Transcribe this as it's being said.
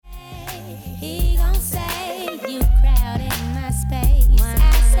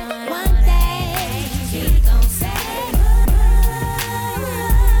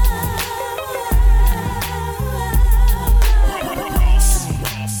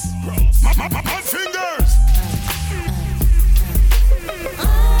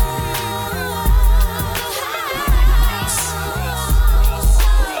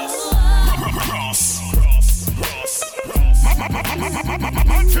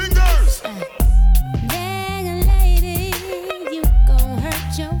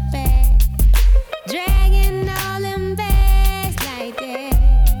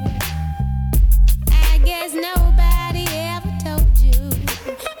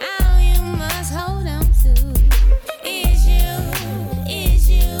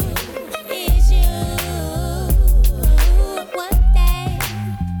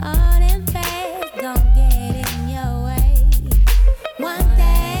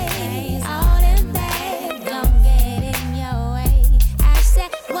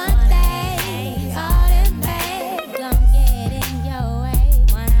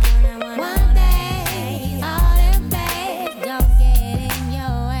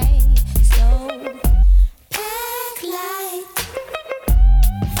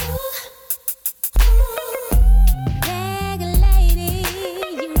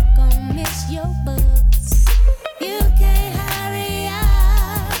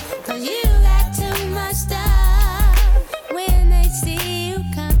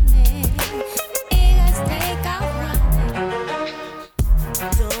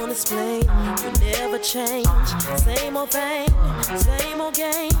old thing, same old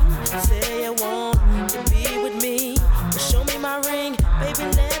game. Say you want to be with me, but show me my ring, baby,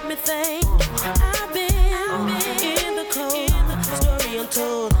 let me think. I've been in the cold, story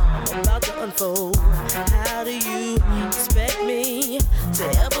untold, I'm about to unfold. How do you expect me to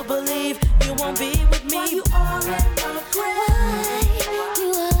ever believe you won't be with me? Why you all in my grave? You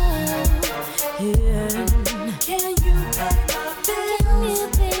are here. Can you pay my bills? Can you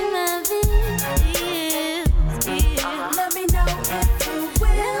pay my bills? Let me know if you will.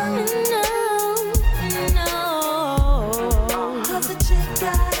 Let me know. 'Cause the chick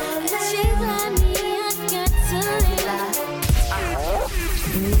got me. The chick got me. I got to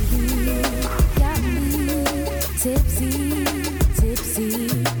baby, got me tipsy, tipsy,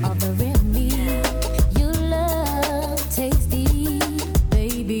 offering me your love, tasty,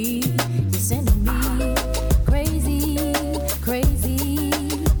 baby. You're sending me crazy, crazy.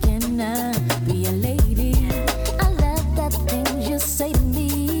 Can I be a lady? I love the things you say to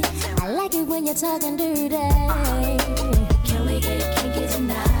me. I like it when you're talking dirty. Can we get kinky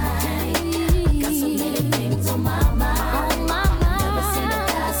tonight? Got so many things on my mind. On my mind. Never seen a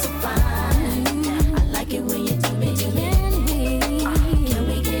guy so fine. I like it when you do me, do me. Can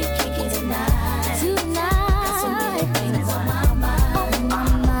we get kinky tonight? Tonight. Got so many things on my mind. On my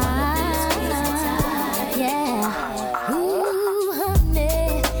mind. Yeah. Ooh,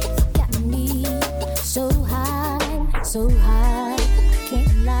 honey, got me so high, so high.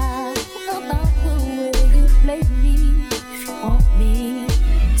 Can't lie about the way you play me. Want me,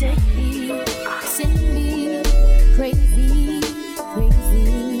 take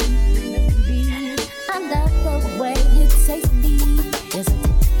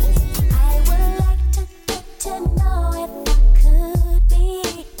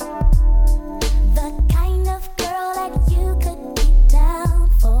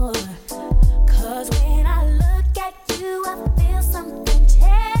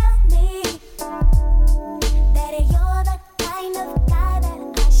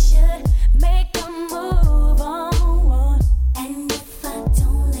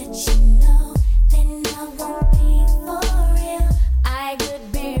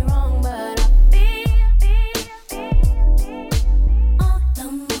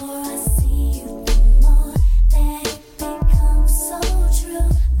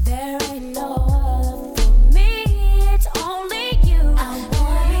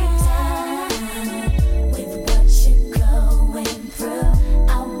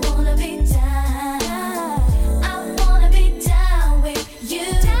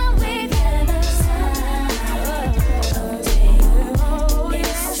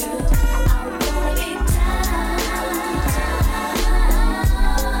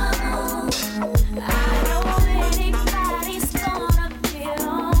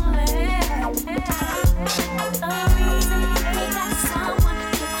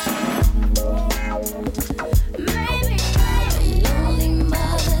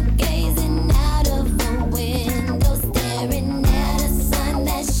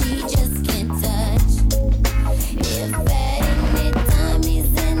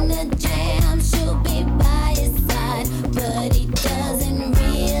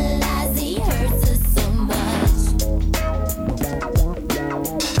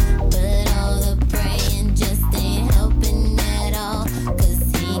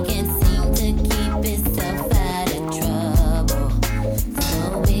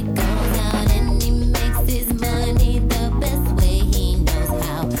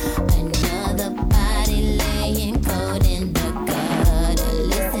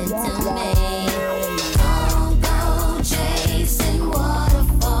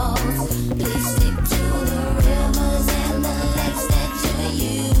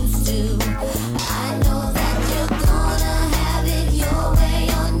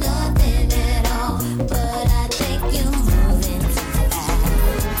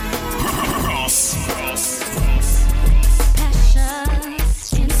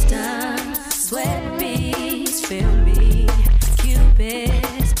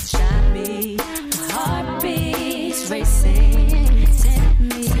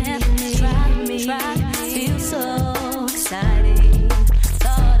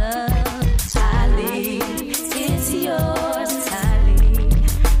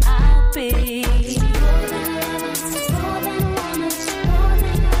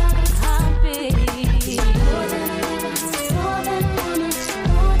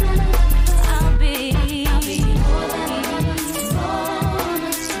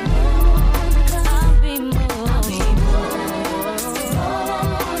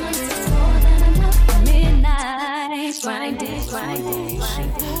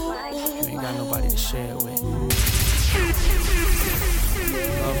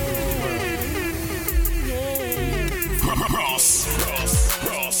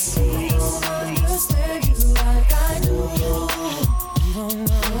understand you like I do. You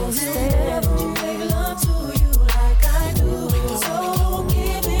don't understand you make love to you like I do. So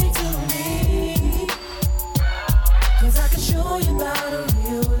give it to me, 'cause I can show you about a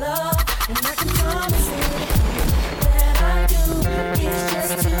real love, and I can promise you that I do. It's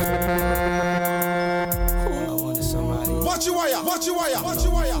just too. I wanted somebody. Watch you wire, watch you wire, watch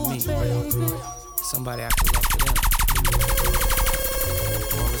you wire. Somebody I could love for them.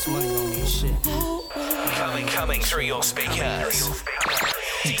 All this money don't mean shit. Coming through your speakers.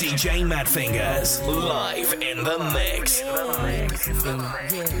 DJ Madfingers live in the mix. You feel me?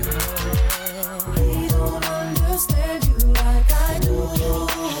 We don't understand you like I do. You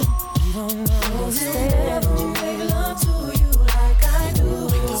don't understand you make love to you like I do.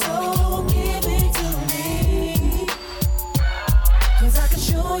 So give it to me, 'cause I can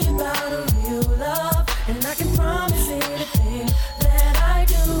show you about a real love, and I can promise anything that I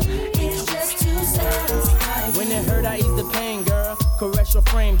do. It's just to satisfy. When it hurt, I ease the pain, girl. Caress your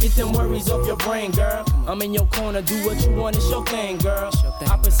frame, get them worries off your brain, girl. I'm in your corner, do what you want, it's your thing, girl.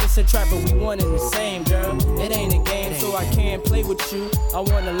 Opposites attract, but we one and the same, girl. It ain't a game, so I can't play with you. I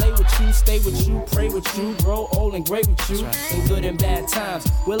wanna lay with you, stay with you, pray with you, grow old and great with you. In good and bad times,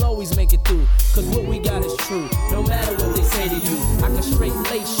 we'll always make it through, 'cause what we got is true. No matter what they say to you, I can straight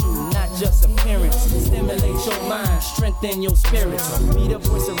lace you, not just appearance. Stimulate your mind, strengthen your spirit. Be the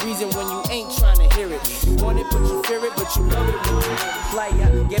voice of reason when you ain't trying to hear it. You want it, but you fear it, but you love it when you hear it. Player,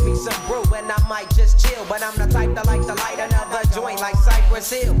 give me some brew and I might just chill. But I'm the type that like to light another joint like Cypress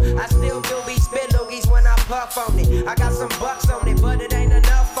Hill. I still do be spit loogies when I puff on it. I got some bucks on it, but it ain't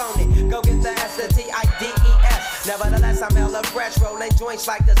enough on it. Go get the STIDES. Nevertheless, I'm hella fresh, rolling joints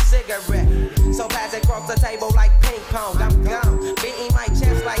like a cigarette. So pass it across the table like ping pong. I'm gone, beating my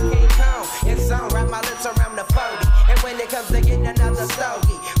chest like King Kong. It's on, wrap my lips around the 40. And when it comes to getting another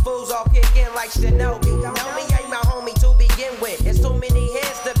stogie, fools all kick in like Shinobi. Know me ain't my homie to begin with. It's too many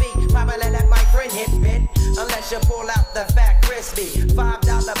heads to be. Probably let my friend hit bit. Unless you pull out the fat crispy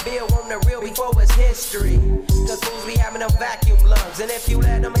 $5 bill on the real before it's history. 'Cause fools be having them vacuum lungs. And if you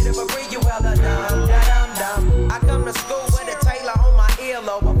let them hit them agree, you hella dumb. I come to school with a Taylor on my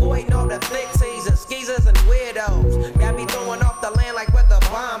earlobe. Avoiding all the thick teasers, skeezers, and weirdos. Got me throwing off the land like where the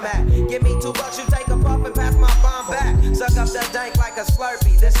bomb at. Give me $2, you take a puff and pass my bomb back. Suck up the dank like a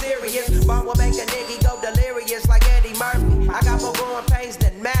Slurpee. The serious bomb will make a nigga go delirious like Eddie Murphy. I got more growing pains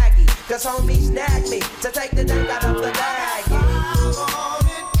than Maggie, 'cause homies nagged me to take the dank out of the bag.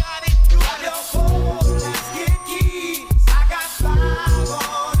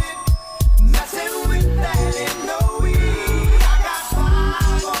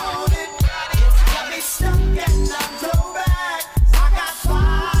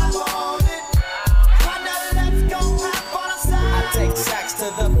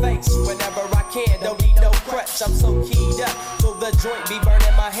 Whenever I can, don't need no crutch, I'm so keyed up, so the joint be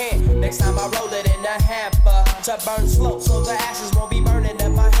burning my hand. Next time I roll it in a hamper, to burn slow, so the ashes won't be burning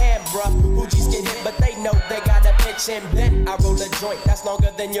in my hand, bruh. Hoogies get hit, but they know they got a pitch and bent. I roll a joint that's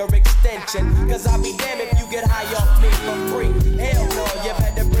longer than your extension, 'cause I'll be damned if you get high off me for free. Hell no, you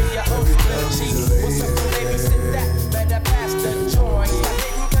better bring your own split cheese. What's up, baby, sit that, better pass the joint.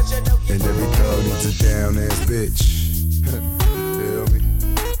 And every girl needs a down-ass bitch. Feel me?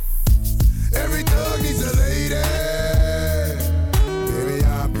 Every thug needs a lady. Baby,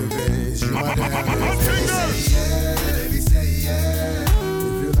 I'm convinced you my down-ass bitch. Baby, say yeah.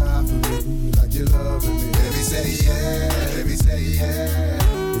 If you lie for me like you're loving me. Baby, say yeah. Baby, say yeah.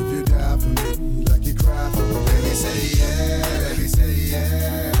 If you die for me like you cry for me. Baby, say yeah. Baby, say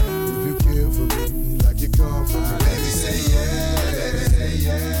yeah. If you kill for me like you come for me. Baby, say yeah. Baby, say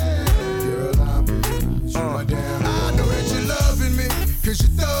yeah. Girl, I'm convinced you my down-ass. I know that you're loving me, 'cause you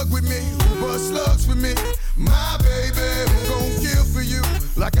thug with me, who bust slugs for me. My baby, who gon' kill for you,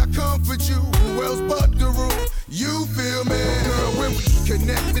 like I comfort you, who else but the rule? You feel me? Girl, when we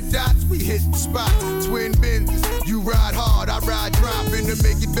connect the dots, we hit the spots. Twin Benzes, you ride hard, I ride dropping to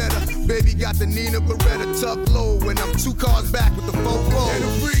make it better. Baby got the Nina Beretta tucked low, and I'm 2 cars back with the 4-4. And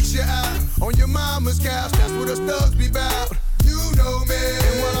it freaks you out on your mama's couch, that's what us thugs be bout. You know me.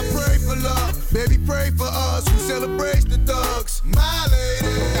 And while I pray for love, baby, pray for us who celebrates the thugs. My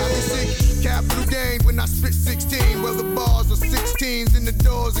lady, got me sick. Capital gains when I spit 16. Well, the bars are 16s in the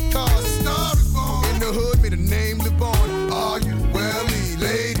doors of cars. A star is born in the hood, made a name live on. Are you well, me,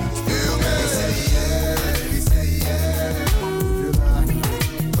 ladies? Feel me? Baby, say yeah. Baby, say yeah. If you love me,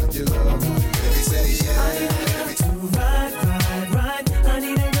 like you love me. Baby, say yeah. I need a girl to ride. I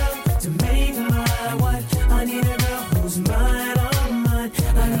need a girl to make my wife. I need a girl who's mine, all mine.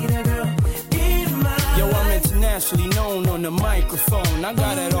 I need a girl in my life. Yo, I'm international. internationally known on the microphone. I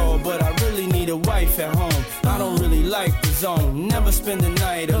got it all, but I really need a wife at home. I don't really like the zone, never spend the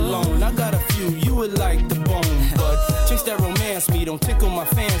night alone. I got a few, you would like the bone, but chicks that romance me don't tickle my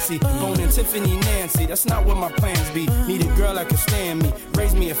fancy. Bone and Tiffany Nancy, that's not what my plans be. Need a girl that can stand me,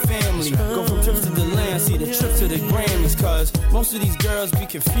 raise me a family. Go from trips to the land, see the trip to the Grammys. Cause most of these girls be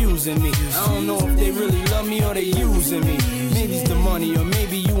confusing me. I don't know if they really love me or they using me. Maybe it's the money or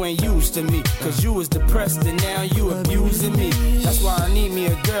maybe you ain't used to me. Cause you was depressed and now you abusing me. That's why I need me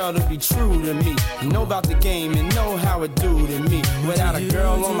a girl to be true to me. Know about the game and know how it do to me. Without a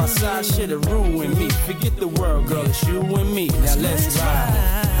girl on my side, shit'll ruin me. Forget the world, girl, it's you and me. Now let's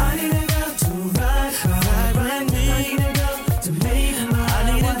ride. I need a girl to ride me. I need a girl to make my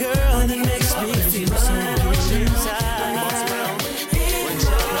I need a girl that makes me feel so good inside.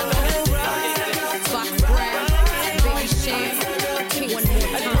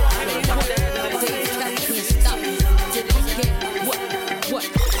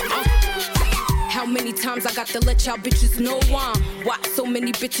 How many times I got to let y'all bitches know why so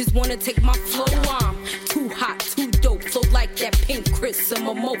many bitches wanna take my flow? I'm too hot, too dope, so like that pink Chris and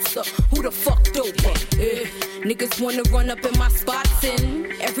mimosa. Who the fuck doper? Niggas wanna run up in my spots and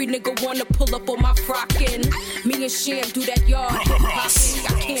every nigga wanna pull up on my frockin'. Me and Sham do that yard hip-hopping.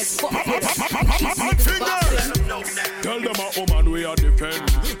 I can't fuck with these niggas bopping. Tell them a woman we are defend.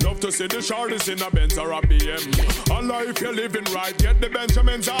 Love to see the shorties in a Benz or a BM. Allah, if you're living right, get the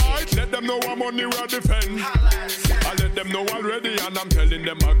Benjamins right. Let them know I'm on the road defend. I let them know already and I'm telling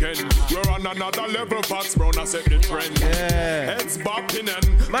them again. We're on another level, Fox Brown, I set the trend. Yeah. Heads bopping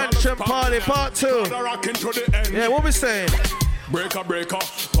and Mansion Party Part 2. Rocking to the end. Yeah, what we saying? Breaker,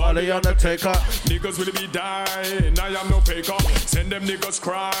 party undertaker. Niggas will be dying, I am no faker. Send them niggas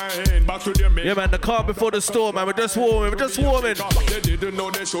crying back to their maker. Yeah, man, the car before the storm, man. We're just warming. They didn't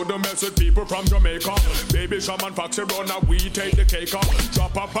know they should have mess with people from Jamaica. Baby Shaman Foxy run up, we take the cake off.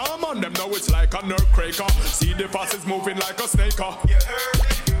 Drop a bomb on them, now it's like a nerve cracker. See the fastest moving like a snake. Oh,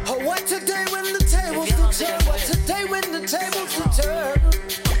 what today when the tables will turn? What today when the tables will turn?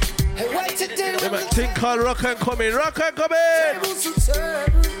 Hey, wait today when the think called Rock and Coming. tables will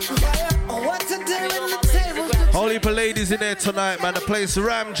turn. Oh, what today when the tables will turn? Whole heap of ladies in there tonight, man. The place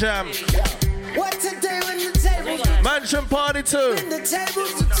Ram Jam. What today when the tables will turn? Mansion Party 2. When the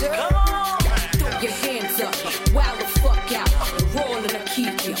tables will turn. Come on, throw your hands up, wow the fuck out, roll in a key,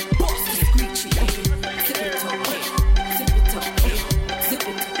 boss the screechy. Zip it up, zip it up, zip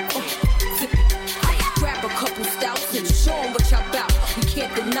it up, zip it. Grab a couple stouts and show 'em what y'all bout. You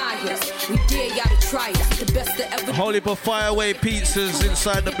can't deny us, we dare y'all to try us. The best to ever. Whole heap of Fireaway pizzas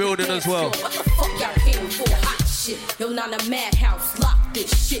inside the building as well. What the fuck y'all came for? Hot shit, yo, not a madhouse. Lock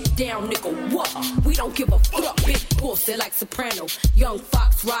this shit down, nigga. What? We don't give a fuck. Big pussy like Soprano. Young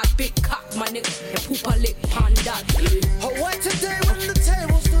Fox ride big cock, my nigga. And poopa lick panda. Oh, what today when the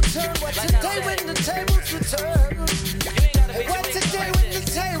tables will turn? What today when the tables will turn? Hey, what today when the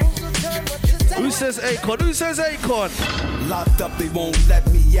tables will turn? What today? Who says Akon? Who says Akon? Locked up, they won't let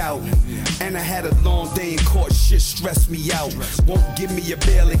me out. And I had a long day in court, shit stressed me out. Won't give me a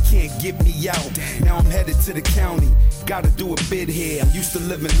bail, it can't get me out. Now I'm headed to the county, gotta do a bid here. I'm used to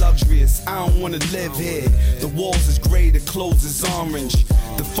living luxurious, I don't wanna live here. The walls is gray, the clothes is orange.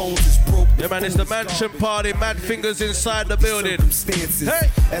 The phones is broke. Yeah, man, it's the Mansion Party. Mad fingers inside the building. Hey!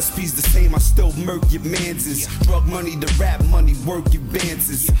 SP's the same, I still murk your manses. Drug money, the rap money, work your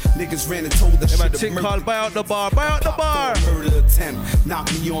bances. Niggas ran and told us shit. Yeah, man, called buy out the bar, buy out the bar. Murder attempt,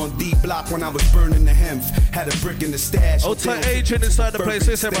 knocked me on D block when I was burning the hemp. Had a brick in the stash. Oh, tight agent inside the place,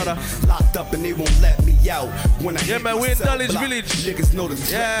 listen, brother. Locked up and they won't let me out. When I man, we in Dulwich Village. Niggas know the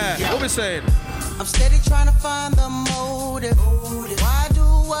yeah, what we saying? I'm steady trying to find the motive. Why do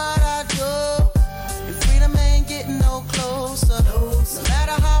what I do? And freedom ain't getting no closer. No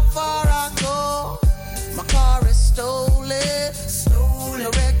matter how far I go, my car is stolen. No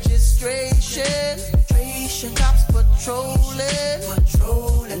registration. Cops patrolling.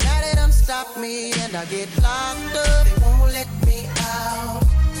 And now they done stop me and I get locked up. They won't let me out.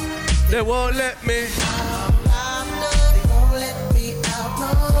 They won't let me out. Locked up. They won't let me out.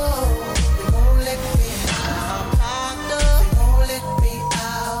 No. They won't let me out. Locked up. They won't let me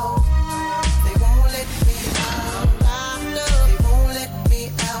out. They won't let me out. Locked up. They won't let me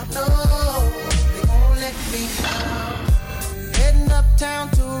out. No. They won't let me out. Heading uptown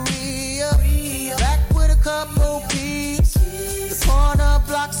to Rio. Back with a couple peeps. The corner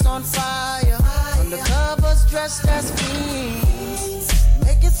blocks on fire. Undercovers dressed as queens.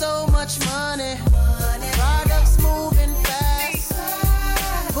 Making so much money. Products moving fast.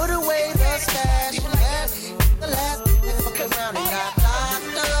 Put away the stash. The last fuck around and got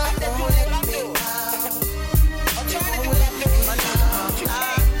locked up. Won't let me out.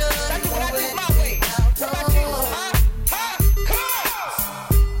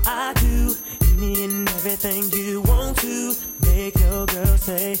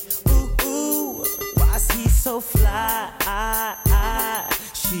 ooh, ooh, why's he so fly?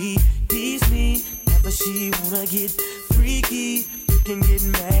 She tease me, never she wanna get freaky. You can get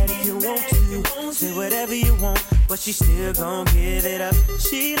mad if you want to, say whatever you want, but she still gon' give it up.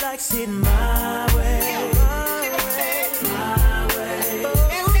 She likes it my way, my way, my way.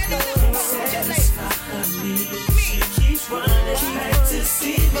 Can't satisfy me. She keeps running back to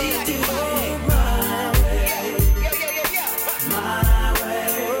see me do it my way, my way.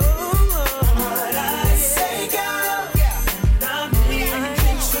 What I say, girl, and I'm in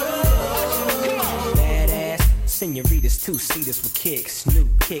control. Badass senoritas, two-seaters with kicks, new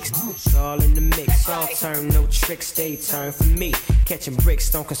kicks, all in the mix. All turn, no tricks, they turn for me. Catching bricks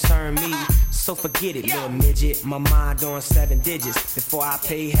don't concern me, so forget it, little midget. My mind on 7 digits. Before I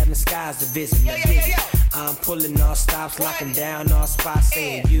pay heaven skies to visit me. I'm pulling all stops, locking down all spots,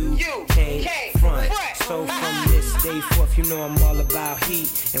 saying you can't front. So from this day forth, you know I'm all about heat.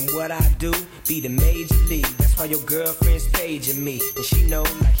 And what I do, be the major league. That's why your girlfriend's paging me. And she know,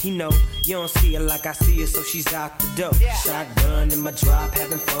 like he know, you don't see her like I see her, so she's out the door. Shotgun in my drop,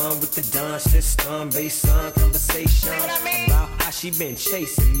 having fun with the dun system. Bass on conversation about how she been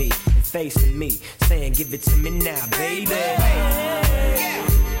chasing me and facing me, saying give it to me now, baby.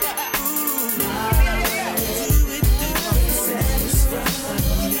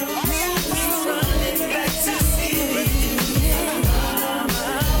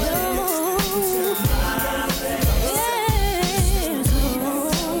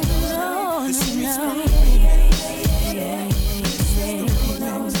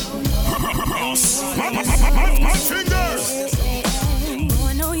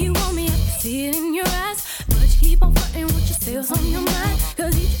 On your mind,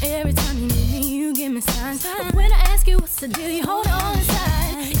 cause every time you meet me, you give me signs. But when I ask you what's the deal, you hold on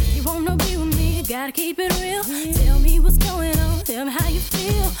inside. If you wanna be with me, you gotta keep it real. Tell me what's going on, tell me how you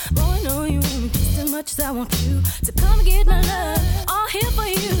feel. Boy, I know you want me just as much as I want you to come and get my love, all here for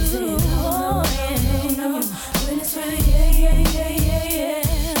you. Oh, yeah, no, when it's right, yeah.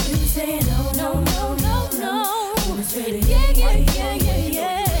 You say no, no. When it's ready, yeah.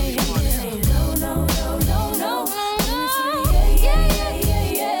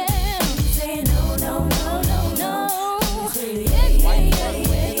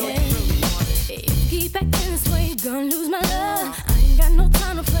 Gonna lose my love. I ain't got no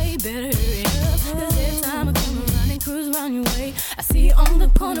time to play. Better hurry up. Cause every time I come around and cruise around your way, I see you on the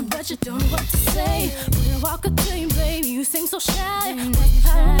corner, but you don't know what to say. When I walk up to you, baby, you seem so shy.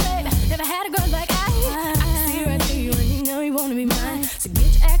 Never had a girl like I can see right through you, and you know you wanna be mine. So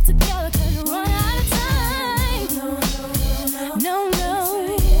get your act together, cause you run out of time. No.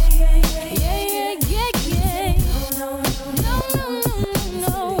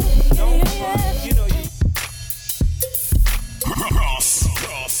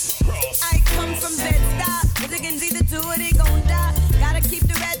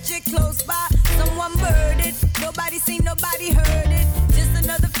 Close by, someone murdered. Nobody seen, nobody heard it. Just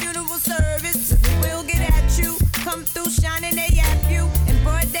another funeral service. We'll get at you. Come through shining, they yap you. In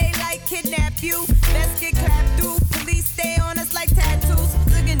broad daylight, kidnap you. Best get clapped through. Police stay on us like tattoos.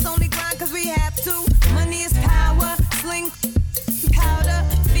 Liggins only grind cause we have to. Money is power. Sling powder.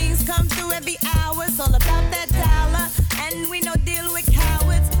 Fiends come through every hour. It's all about that dollar. And we no deal with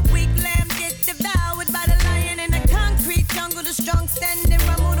cowards. Weak lamb get devoured by the lion in the concrete jungle. The strong standing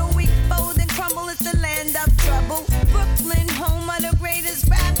rumble. The weak fold and crumble. It's the land of trouble. Brooklyn, home of the greatest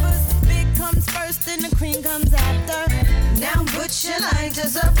rappers. Big comes first and the cream comes after. Now put your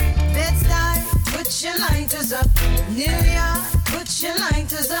lighters up. Bed-Stuy, put your lighters up. New York, put your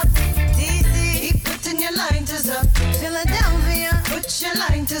lighters up. DC, keep putting your lighters up. Philadelphia, put your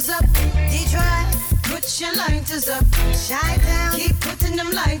lighters up. Detroit, put your lighters up. Chi-Town, keep putting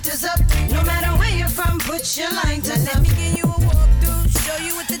them lighters up. No matter where you're from, put your lighters up. Let me give you a walkthrough, show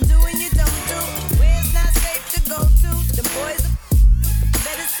you what to do and you don't do. Where it's not safe to go to. The boys are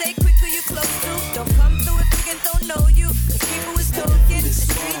better stay quick who you close to. Don't come through if you don't know you. Cause people is talking, the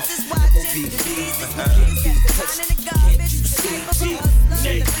streets is watching. The streets is looking, got the line in the garbage. The type of a hustler, the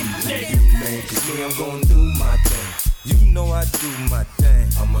type of Man, cause me, I'm gon' do my thing. You know I do my thing.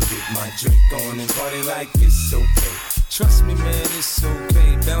 I'ma get my drink on and party like it's okay. Trust me, man, it's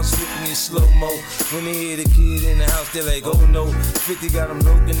okay. Bounce with me in slow-mo. When they hear the kid in the house, they're like, oh no. 50 got them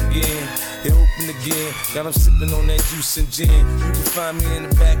broken again. They open again. Got them sipping on that juice and gin. You can find me in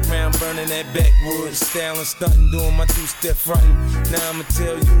the background, burning that backwood. Styling, stunting, doing my two-step frontin'. Now I'ma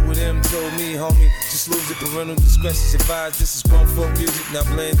tell you what them told me, homie. Just lose it, parental discretion's advised. This is grown folk music, now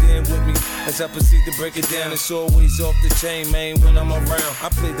blend in with me. As I proceed to break it down, it's always off the chain, man, when I'm around. I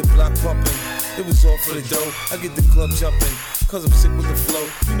play the block pumping. It was all for the dough. I get the club jumping. cause I'm sick with the flow.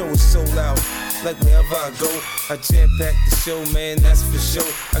 You know it's sold out. Like wherever I go, I jam-pack the show, man, that's for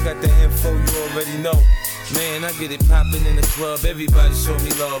sure. I got the info, you already know. Man, I get it poppin' in the club. Everybody show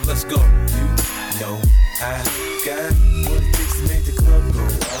me love, let's go. You know I got what it takes to make the club go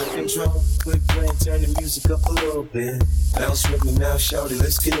out of control. Quit playing, turn the music up a little bit. Bounce with me now, shout it,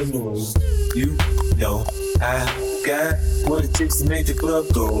 let's get in the room. You know I got what it takes to make the club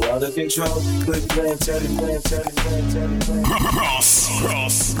go out of control. Quit playing, turn it.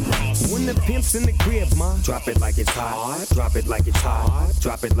 When the pimp's in the crib, ma, drop it like it's hot. Drop it like it's hot.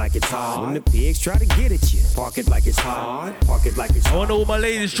 Drop it like it's hot. When the pigs try to get at you, park it like it's hot. Park it like it's hot. I want all my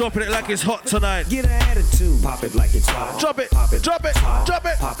ladies dropping it like it's hot tonight. Get an attitude. Pop it like it's hot. Drop it. Pop it. Drop it. Hot. Drop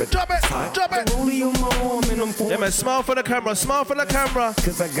it. Pop it. Drop it. Hot. Drop it. Rollie on my arm and I'm Yeah, man, smile for the camera. Smile for the camera.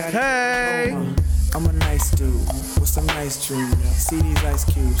 Cause I got hey. I'm a nice dude with some nice dreams. See these ice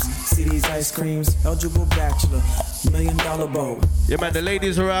cubes, see these ice creams. Eligible bachelor, $1 million bow. Yeah, man, the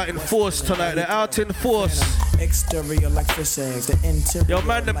ladies are out in force tonight. They're out in force. Exterior like fish eggs, the interior. Yo,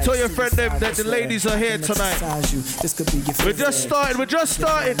 man, like tell your friend them that the ladies are here tonight. This could be your We're just starting. We're just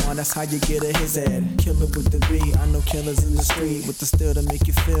starting. That's how you get a his head. Killer with the beat. I know killers in the street with the steel to make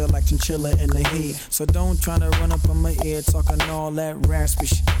you feel like chinchilla in the heat. So don't try to run up on my ear talking all that raspy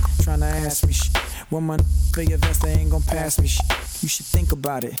shit. Trying to ask me shit. When my for your vest, they ain't gon' pass me shit. You should think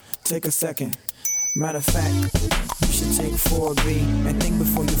about it. Take a second. Matter of fact, you should take 4B and think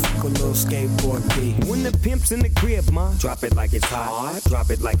before you fuck a little skateboard P. When the pimp's in the crib, ma, drop it like it's hot. Drop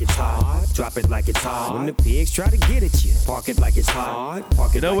it like it's hot. Drop it like it's hot. When the pigs try to get at you, park it like it's hot.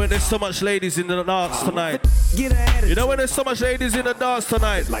 Park it. You know when there's so much ladies in the dance tonight. Get at it. You know when there's so much ladies in the dance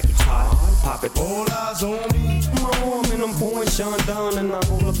tonight. Like it's hot. Pop it. All eyes on me. My arm and I'm pouring Sean down and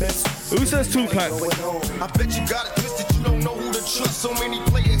I'm all the best. Who says Tupac? I bet you got it twisted. You don't know who to trust. So many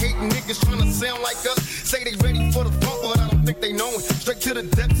player hating niggas trying to sound like us. Say they ready for the funk, but I don't think they know it. Straight to the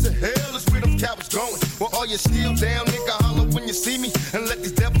depths of hell is where them cowards going. Well, all you still down, nigga, holler when you see me. And let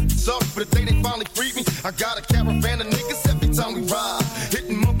these devils be sorry for the day they finally freed me. I got a caravan of niggas every time we ride.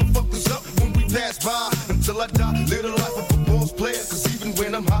 Hitting motherfuckers up when we pass by. Until I die, live the life of a boss player. Cause even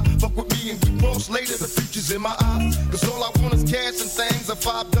when I'm high, fuck with me and we cross later. The future's in my eyes. Cause all I want is cash and things. A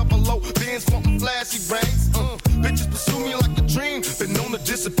 500, bands wanting flashy brains. Bitches pursue me like a dream. Been known to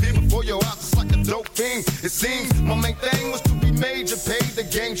disappear before your eyes. It's like a dope thing. It seems my main thing was to be major. Paid the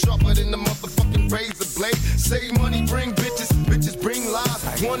game sharper than the motherfucking razor blade. Save money, bring bitches. Bitches bring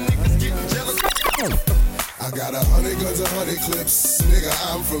lies. One nigga's getting jealous. I got 100 guns, 100 clips. Nigga,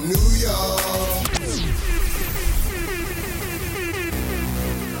 I'm from New York.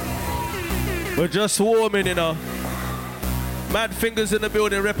 We're just warming, you know. Mad Fingers in the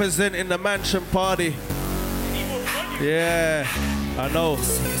building representing the mansion party. Yeah, I know.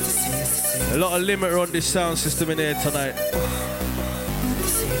 A lot of limiter on this sound system in here tonight.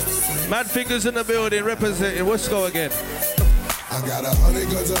 Mad Fingers in the building representing. Let's go again. I got 100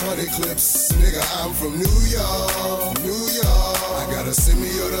 guns, 100 clips. Nigga, I'm from New York, New York. I got a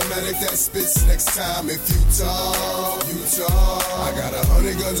semi-automatic that spits next time if you talk, you talk. I got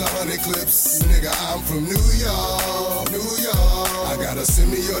 100 guns, 100 clips. Nigga, I'm from New York, New York. I got a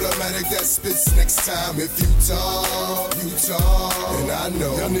semi-automatic that spits next time if you talk, you talk. And I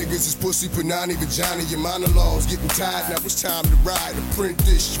know y'all niggas is pussy, punani, vagina. Your monologues getting tired. Now it's time to ride. To print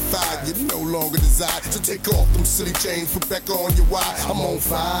this, you fired. You no longer desire to take off them silly chains, put back on your why. I'm on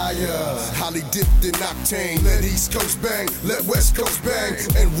fire. Holly dipped in octane. Let East Coast bang, let West Coast bang.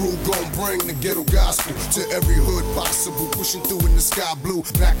 And Rule gon' bring the ghetto gospel to every hood possible. Pushing through in the sky blue.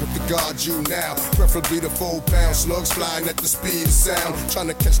 Back with the guard you now. Preferably the 4-pound slugs flying at the speed of sound. Trying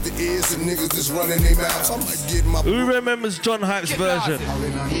to catch the ears of niggas that's running their mouths. I might get my. Who remembers John Hype's version?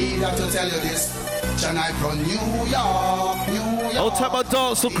 I to tell you this. John Hype from New York, New York. Old type of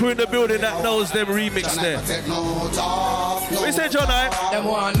dancehall crew in the building that knows them remix there. We say John Hype. Them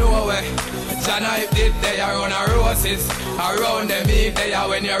want know where John Hype did they are on a roses. Around them if they are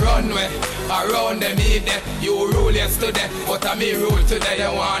when you run where. Around them if they you rule yesterday. But I me rule today.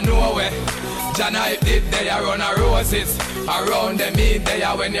 You want know where John Hype did they are on a roses. Around them if they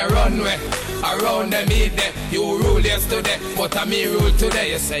are when you run where. Around them if they you rule yesterday. But I me rule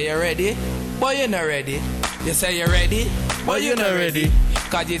today. You say you ready? But you not ready. You say you ready, but you not ready.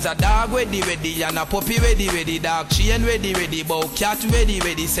 Cause it's a dog ready, ready, and a puppy ready, ready. Dog chain ready, ready, but cat ready,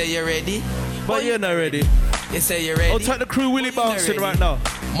 ready. Say you ready, but you not ready. You say you ready. I'll take the crew Willie bouncing right now.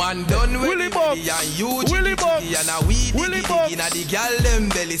 Man done Willie Box, and you Willie Box, and a weed Willie Box. And the gal them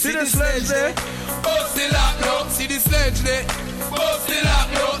belly. See the sledge there? Bust the lock now. See the sledge there? Bust the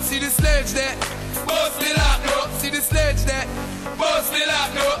lock now. See the sledge there? Bust the lock now. See the sledge there? Bust the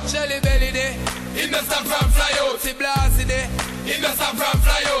lock now. Shelly belly there. it does not from fly out. See Blasey there, it does not from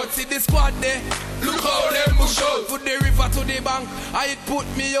fly out. See the squad there, look how them push out. Put the river to the bank, I it put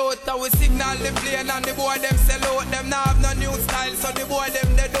me out. I will signal the plane and the boy them sell out. Them now have no new style, so the boy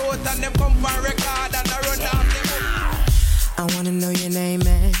them dead out. And them come for record and I run down the book. I wanna know your name,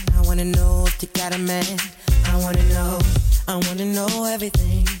 man. I wanna know if you got a man. I wanna know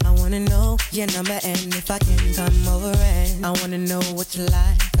everything. I wanna know your number and if I can come over and I wanna know what you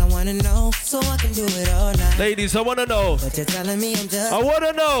like. I wanna know so I can do it all night. Ladies, I wanna know. But you're telling me I'm just. I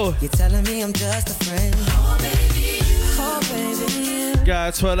wanna know. You're telling me I'm just a friend. Oh baby.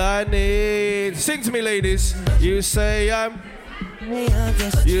 That's what I need. Sing to me, ladies. You say I'm.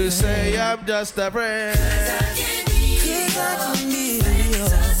 You say I'm just a friend. 'Cause I can be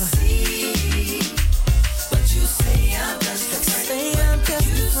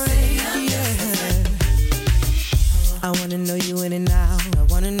I wanna know you in and out. I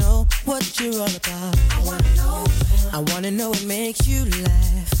wanna know what you're all about. I wanna know what makes you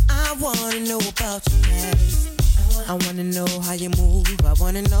laugh. I wanna know about your past. I wanna know how you move. I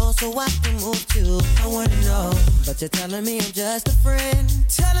wanna know so I can move too. I wanna know, but you're telling me I'm just a friend.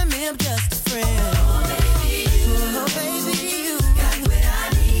 Telling me I'm just a friend. Oh baby, you got what I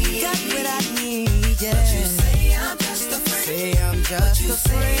need. Got what I need, yeah. But you say I'm just a friend. Say I'm just a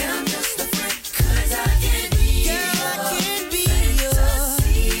friend. I'm just a friend. 'Cause I can be.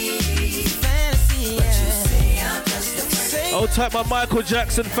 I'll type my Michael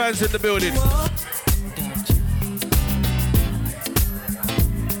Jackson fans in the building.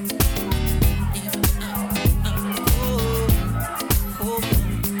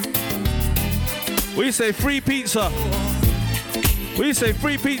 We say free pizza. We say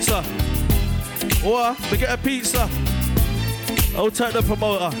free pizza. Or we get a pizza. I'll type the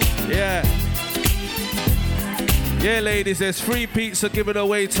promoter. Yeah. Yeah, ladies, there's free pizza given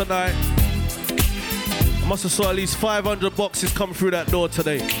away tonight. I must have saw at least 500 boxes come through that door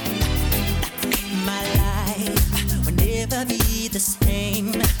today. My life will never be the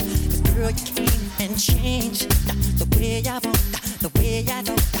same. 'Cause girl, you came and changed the way I walk, the way I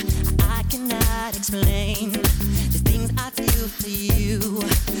talk. I cannot explain the things I feel for you.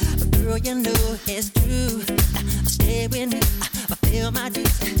 But girl, you know it's true. I'll stay with you, I'll feel my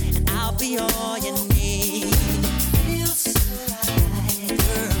dreams, and I'll be all you need. Feels so right,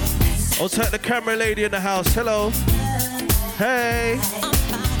 girl. I'll take the camera lady in the house. Hello. Hey.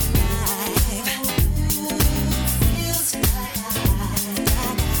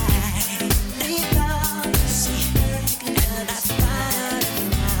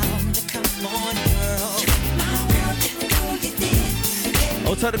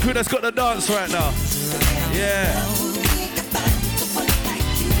 I'll take the crew that's got the dance right now. Yeah.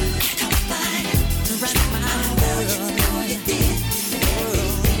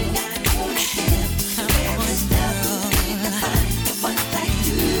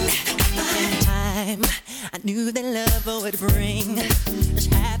 I knew that love would bring this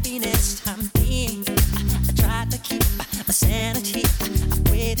happiness I'm being. I tried to keep my sanity.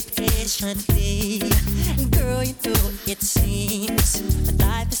 I waited patiently. And girl, you know it seems that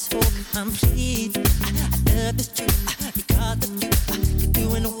life is so complete. I love this truth because of you. You're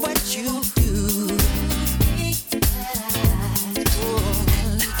doing what you do.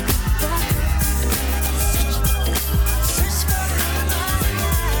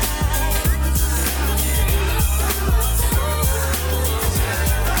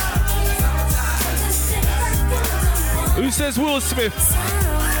 Who says Will Smith?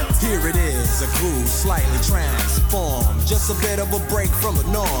 Here it is, a groove slightly transformed. Just a bit of a break from the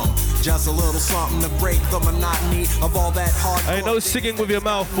norm. Just a little something to break the monotony of all that hard. Ain't no singing with your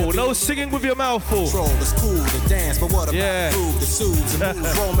mouth full. No singing with your mouth full. Control is cool to dance, but what about the groove that soothes and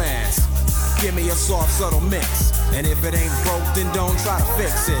moves romance? Give me a soft, subtle mix. And if it ain't broke, then don't try to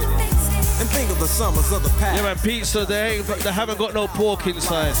fix it. And think of the summers of the past. Yeah, man, pizza, they haven't got no pork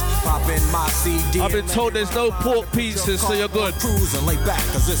inside. Pop in my CD. I've been told there's no pork pizzas, so you're good. Cruise and lay back,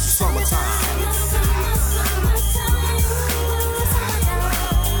 cause it's summertime.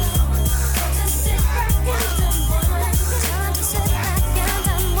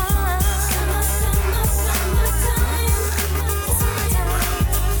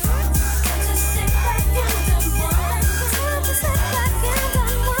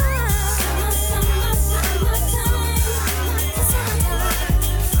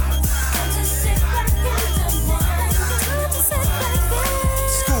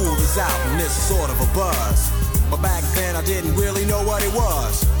 Sort of a buzz, but back then I didn't really know what it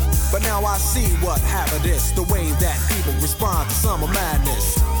was. But now I see what happened is the way that people respond to summer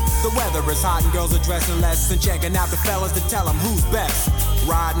madness. The weather is hot and girls are dressing less and checking out the fellas to tell them who's best.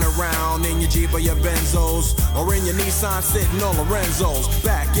 Riding around in your Jeep or your Benzos, or in your Nissan sitting on Lorenzo's.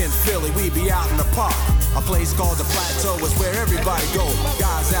 Back in Philly, we be out in the park. A place called the Plateau is where everybody go.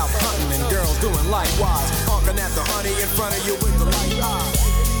 Guys out hunting and girls doing likewise. Honking at the honey in front of you with the light eyes.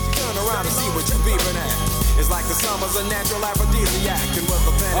 Turn around and see what you're beeping at. It's like the summer's a natural aphrodisiac. And with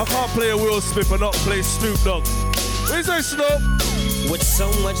the pen I can't play a Will Smith and not play Snoop Dogg. Where's that Snoop? With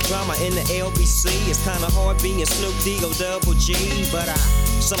so much drama in the LBC, it's kinda hard being Snoop D-O double G. But I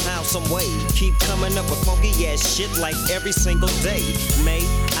somehow, some way, keep coming up with funky ass shit like every single day. May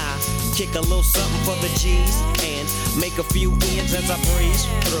I kick a little something for the G's and make a few ends as I breeze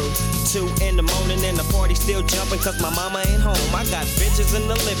through 2 in the morning and the party still jumping cause my mama ain't home. I got bitches in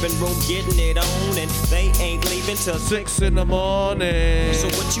the living room getting it on and they ain't leaving till 6 in the morning. So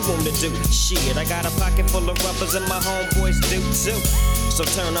what you wanna do? Shit, I got a pocket full of rubbers and my homeboys do too. So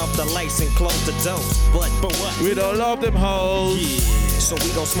turn off the lights and close the doors. But what? We don't love them hoes. Yeah. So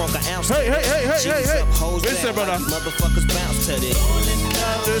we gon' smoke an ounce. Hey. Listen, brother. Motherfuckers bounce to this. Rolling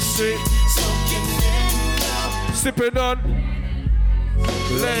down the street, smoking and sipping on.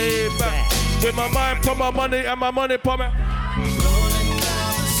 Lay back. With my mind for my money and my money for me. Rolling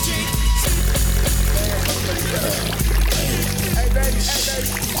down the street. Hey, baby,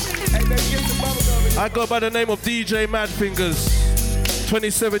 get the bubble gum. I go by the name of DJ Mad Fingers.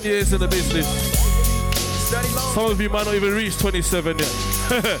 27 years in the business. Some of you might not even reach 27 yet.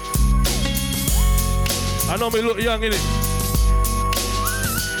 I know me look young, innit?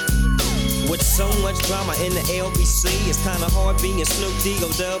 With so much drama in the LBC, it's kinda hard being Snoop D-O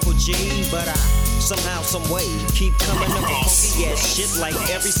double G. But I somehow, some way, keep coming up with funky ass shit like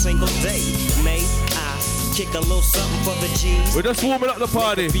every single day. May I kick a little something for the G's? We're just warming up the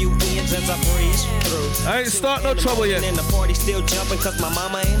party. Make a few ends as I breeze through. I ain't start no trouble yet. And the party still jumping cause my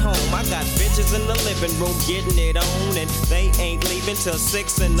mama ain't home. I got bitches in the living room getting it on and they ain't leaving till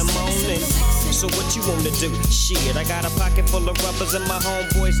 6 in the morning. So what you wanna do? Shit, I got a pocket full of rubbers and my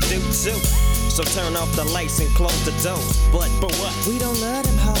homeboys do too. So turn off the lights and close the doors. But what? We don't love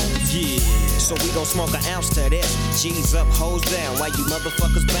them hoes. Yeah. So we gon' smoke an ounce to this. G's up, hoes down. While you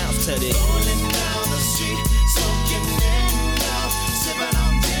motherfuckers bounce to this. Rolling down the street, smoking and out, sipping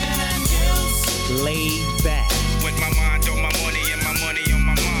on gin and gills. Laid back. With my mind on my money and my money on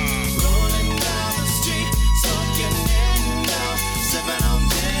my mind. Rolling down the street, smoking and out, sipping on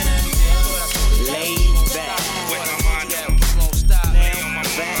gin and gills. Laid back. With my mind on my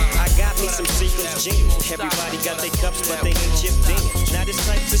mind. I got me some Seagram's gin. Everybody got their cups, but they ain't chipped in. Now this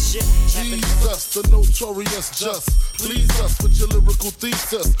type of shit happens. Jesus, the notorious just. Please us with your lyrical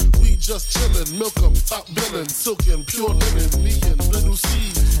thesis. We just chillin', milk 'em, top billin', silkin', pure linen, vegan, little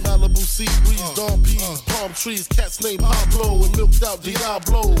seeds, Malibu sea breeze, dawn peas, palm trees, cats named Pablo and milked out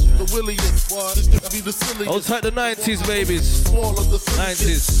Diablo. The williest, this could be the silliest. Old type the 90s, babies.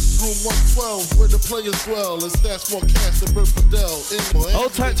 90s. Room 112, where the players dwell, and stash more cash than Bert Fidel.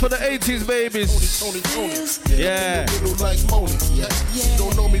 Old type for the 80s, babies. Yeah. Like Moni. Yeah. She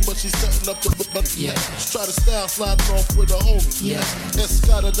don't know me, but she's setting up the yeah. Try to style sliding off with a homie. Yeah.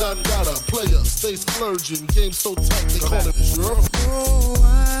 Escada Dangada, player, stay splurging. Game so tight, they call it jerk. Oh,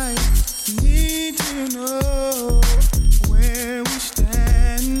 I need to know where we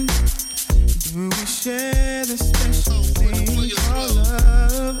stand. Do we share the special thing called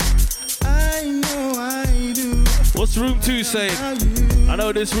love? I know I do. What's room 2 saying? I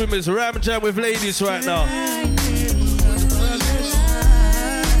know this room is ram jam with ladies right now.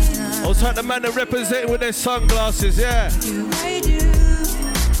 Old type the man that represent with their sunglasses, yeah. Hey.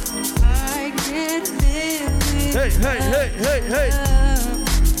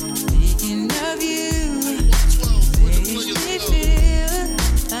 Thinking of you makes me feel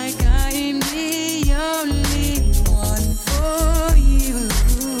like I am the only one for you.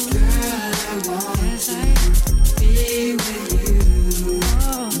 Girl, I want to be with you.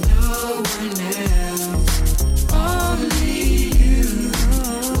 No one else, only you.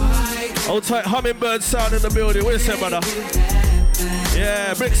 Old tight hummingbird sound in the building. Where's that, brother?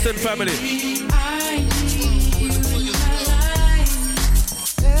 Yeah, Brixton family.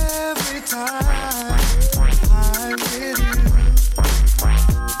 Every time I'm with you,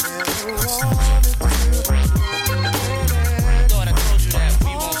 never wanted to. Thought I told you that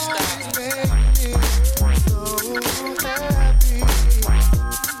we won't stop. Make me so happy.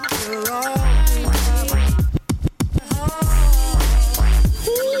 You're always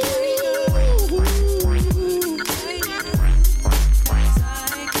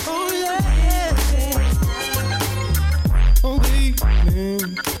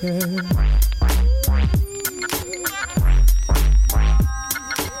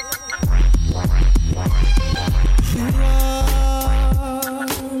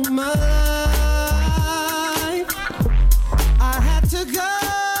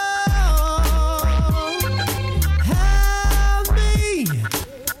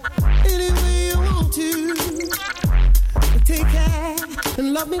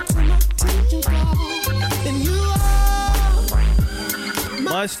love me till my tears fall. And you are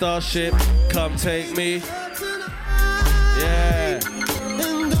my starship, come take me. Yeah.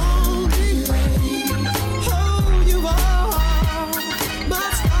 And don't be late. Oh, you are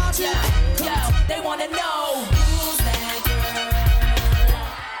my starship. Yo, they wanna know. Who's that girl?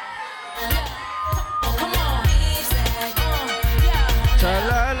 Come on. Who's that girl? Cha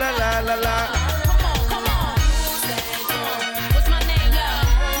la la la la la. Come on. Who's that girl? What's my name, yo?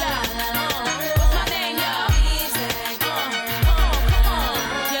 What's my name, yo? Who's that girl?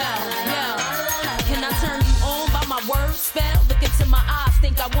 Yeah. Can I turn you on by my word spell? Look into my eyes,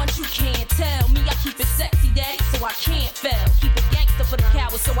 think I want you, can't tell. Me, I keep it sexy, daddy, so I can't fail. Keep it gangster for the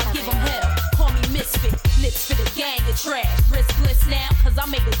cowards, so I give them hell. Call me misfit, lips for the gang of trash. Riskless now, cause I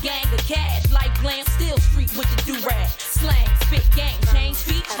made a gang of cash. Like glam, still street with the do-rag. Slang, spit, gang, change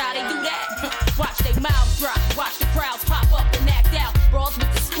speech, how they do that? Watch they mouths drop, watch the crowds pop up and act out. Brawls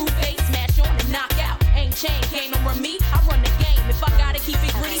with the screw face, smash on and knock out. Ain't chain, can't run me, I run the game. If I gotta keep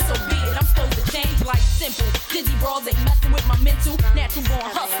it gritty, so be it. I'm supposed to change like simple. Dizzy brawls ain't messing with my mental. Natural born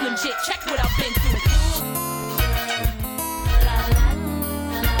hustling shit, check what I've been through.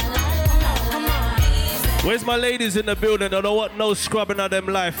 Where's my ladies in the building? I don't want no scrubbing of them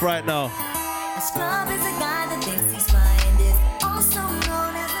life right now. A scrub is a guy that thinks he's fine, is also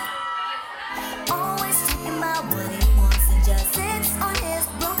known as a, always talking about what he wants and just sits on his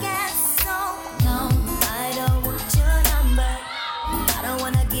broke ass. So no, I don't want your number. I don't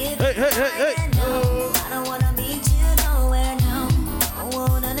wanna give Hey. no. I don't wanna meet you nowhere, no. I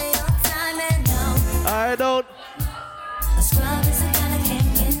want none of your time and no. I don't. A scrub is a guy that can't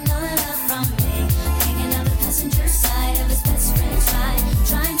get no love from me. Hanging on the passenger side of his best friend's ride,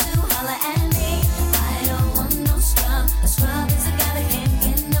 trying to holler at me. I don't want no scrub. A scrub is a guy that can't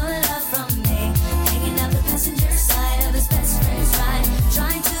get no love from me. Hanging on the passenger side of his best friend's ride,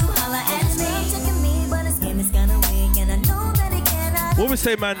 trying to holler at me. Checking me, but his game is kinda weak, and I know that he cannot. What we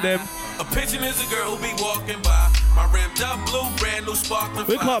say, man, them? A pigeon is a girl who be walking by. My rimmed up blue, brand new sparkling.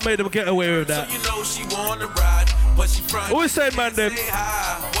 We can't make them get away with that. So you know she wanna ride, but she front. What we say, man, them?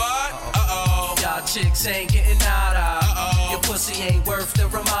 What? Uh-oh. Y'all chicks ain't getting nada. Uh-oh. Your pussy ain't worth the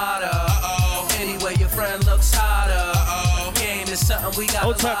Ramada. Uh-oh. Anyway, your friend looks hotter. Uh-oh. Game is something we got.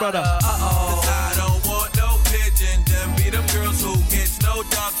 Hold tight, brother. Uh-oh. 'Cause I don't want no pigeon. Them be them girls who gets no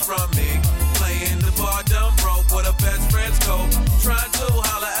ducks from me. Playing the bar dumb broke with her best friend's coat. Trying to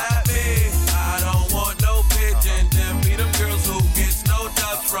holler at me. I don't want no pigeon. Them be them girls who gets no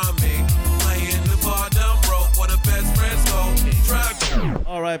ducks from me. Playing the bar dumb broke with her best friend's coat.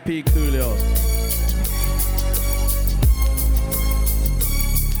 R.I.P. Coolio.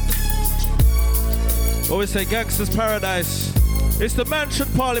 What we say, Gangsters Paradise. It's the Mansion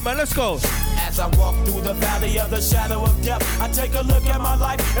Party, man. Let's go. As I walk through the valley of the shadow of death, I take a look at my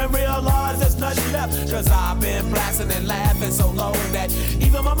life and realize there's nothing left. Cause I've been blasting and laughing so long that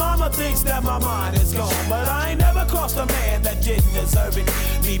even my mama thinks that my mind is gone. But I ain't never crossed a man that didn't deserve it.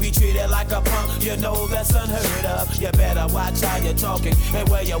 Me be treated like a punk, you know that's unheard of. You better watch how you're talking and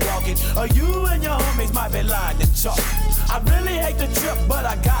where you're walking, or you and your homies might be lying to chalk. I really hate the trip, but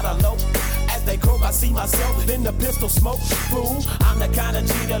I gotta low. As they croak, I see myself in the pistol smoke. Fool, I'm the kind of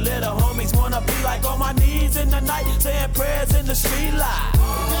G the little homies wanna be like, on my knees in the night, saying prayers in the street light.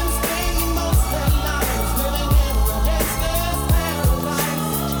 Been spending most of their lives living in the gangster's paradise.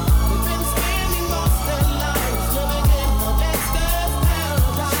 We've been spending most of their lives living in the gangster's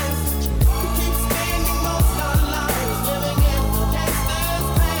paradise. We keep spending most of our lives living in the gangster's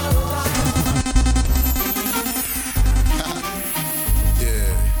paradise.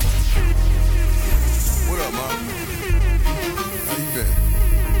 Yeah. What up, mom? How you been?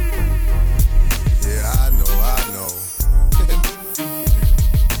 Yeah, I know.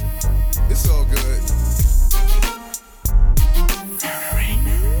 It's all good.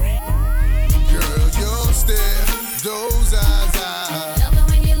 Girl, your stare, those eyes, Love it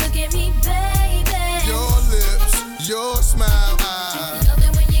when you look at me, baby. your lips, your smile, Love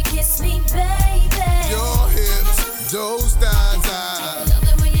it when you kiss me, baby. your hips, those thighs, Love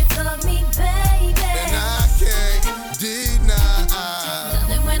it when you fuck me, baby. and I can't deny.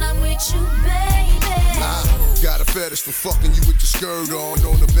 Love it when I'm with you, baby. Got a fetish for fucking you with your skirt on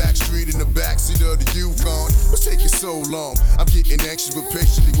the back street in the backseat of the Yukon. What's taking so long? I'm getting anxious but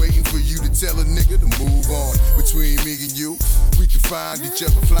patiently waiting for you to tell a nigga to move on. Between me and you, we can find each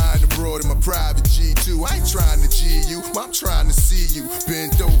other flying abroad in my private G2. I ain't trying to G you, I'm trying to see you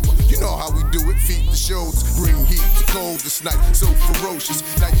bend over. You know how we do it, feet to shoulders, bring heat to cold this night, so ferocious.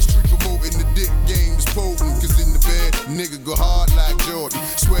 Now you street promoting the dick game is potent, cause in the bed, nigga go hard like Jordan.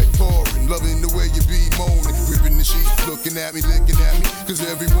 Sweat pouring, loving the way you be moaning, gripping the She looking at me, licking at me, cause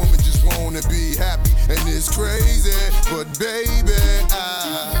every woman just wanna be happy. And it's crazy, but baby,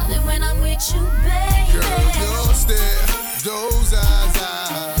 Love it when I'm with you, baby. Girl, your stare, those eyes,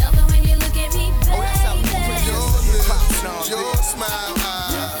 Love it when you look at me, baby. your lips, your smile,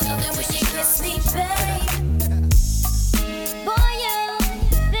 Love it when you kiss me, baby. Boy, you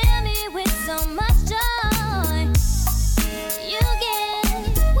fill me with so much joy. You get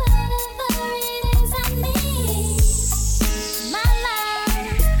whatever it is I need. My love,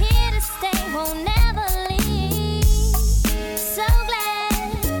 here to stay, won't never leave. So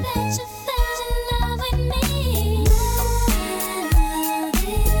glad that you fell in love with me. My love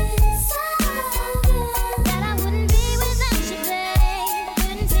is so good that I wouldn't be without you, babe.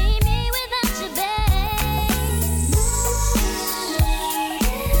 Couldn't see me without you, babe. My love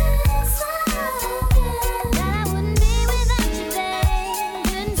is so good that I wouldn't be without you, babe.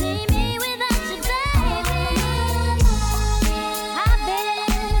 Couldn't see me without you, baby. I've been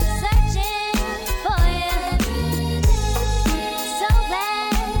searching for you. So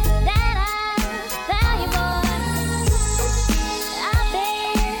glad that I found you, boy. I've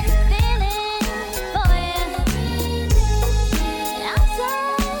been feeling for you. I'm so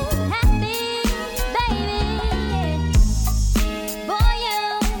happy, baby. Boy, you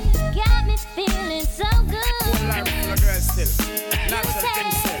got me feeling so good. Life full of girls still. Natural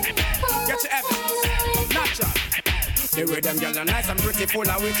things. Get your evidence. Natural. The way them girls are nice and pretty, full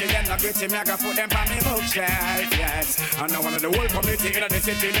of witty, them are gritty, me I go put them on me bookshelf, yes. I know one of the whole community in the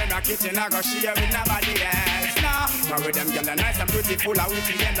city, them are kitchen, I go share with nobody else. No, the way them girls are nice and pretty, full of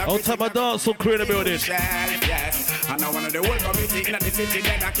witty, them are I'll take my dance so crew in the building. yes. I know one of the whole community in the city,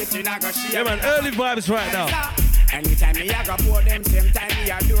 them are kitchen, I go share. Yeah, man, early vibes right now. Anytime me I go pour them, same time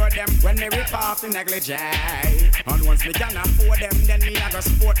me adore them. When me rip off the negligee, and once me can afford them, then me I go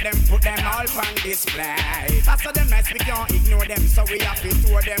sport them, put them all on display. After them nice, we can't ignore them, so we have to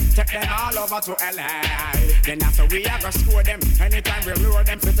tour them, take them all over to LA. Then after we I go score them, anytime we lure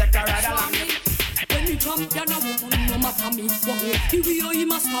them, to take a ride along. When we champion a woman, no matter me. Wow, here we are, he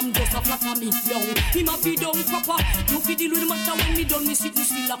must come just a flatter me. Yo, he must be down proper. No fi deal with the matter when me done, me sit me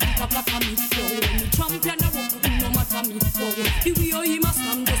still a flatter me. Yo, when we champion a woman, no matter me. Wow, here we are, he must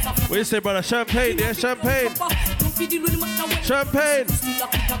come just a flatter me. What you say, brother? Champagne, yeah, champagne. Champagne.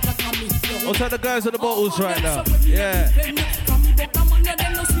 I'll take the guys at the bottles right now. Yeah.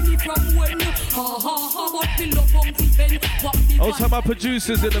 I'll take my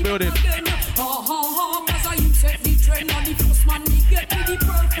producers in the building.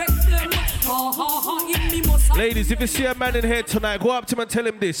 Ladies, if you see a man in here tonight, go up to him and tell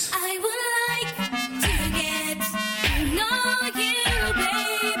him this. I would like to get to know you,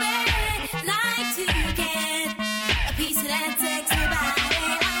 baby. Like to get a piece of that sexy body.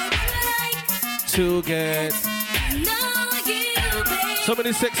 I would like To get to know you, baby. so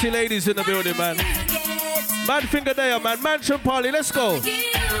many sexy ladies in the building, man. Man finger there, man. Mansion party, let's go. You, baby.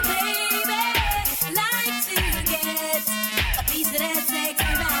 Like to get a piece of that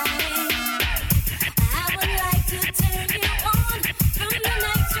sexy body. I would like to turn you on from the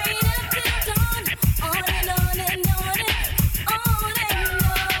night straight up till dawn. On and on and on and on and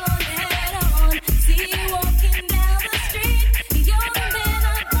on and on. See you walking down the street. You're the man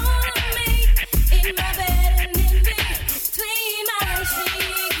I wanna meet. In my bed and in between my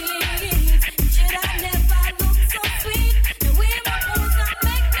sheets. Should I never look so sweet? The way my pose I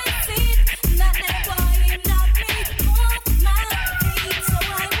make me see. Not that boy, you knock me off my feet. So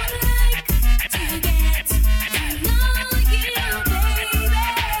I would like to get to know you, baby.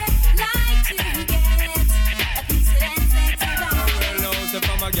 Like to get a piece of that sexy body. Knows if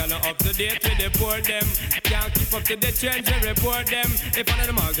I'm a gal up to date with the poor them. Can't keep up to the trends and report them. If I'm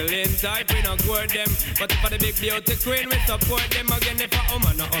the muggling type, we not court them. But if I'm the big beauty queen, we support them. Again, if I'm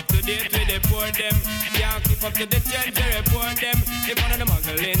not up to date with the poor them. Can't keep up to the trends and report them. If I'm the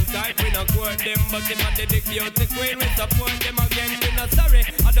muggling type, we not court them. But if I'm the big beauty queen, we support them. Again, we not sorry.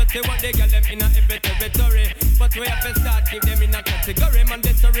 I don't say what they get them in a every territory. But we have to start keep them in a category.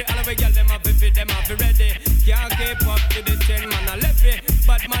 Mandatory, all of we get them up if them have to ready. Can't keep up to the trend, man, I left it.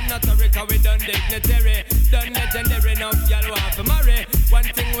 But man, not sorry, cause we done dignitary. Done legendary, enough y'all want to marry. One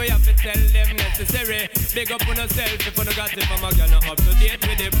thing we have to tell them necessary. Big up on yourself if you got it from a girl not up to date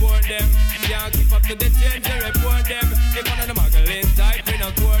with the poor them. Can't keep up to the change, they report them. If one of the muggling type, we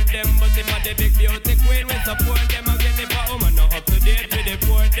not court them. But if I the big beauty queen, we support them. Again, if a woman not up to date with the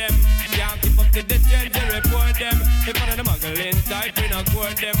poor them. Can't keep up to the change, they report them. If one of the muggling type, we not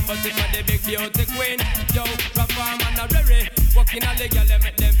court them. But if I the big beauty queen, yo, Rafa man a rary. Walking all the girl, they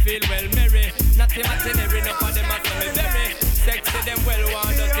make them feel well merry. Not him at any ring up on them at me very. Sexy them well,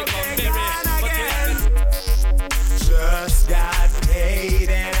 want us to come berry. But we have to just got paid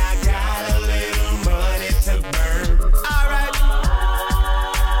and I got a little money to burn. Alright.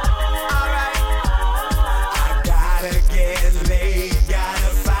 I gotta get laid,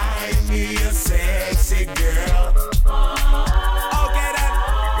 gotta find me a sexy girl. Okay then,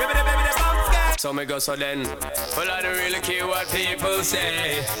 give me the baby the bump sky. So me go so then. Well, I don't really care what people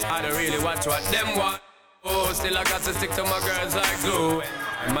say. I don't really watch what them want. Oh, still I got to stick to my girls like glue.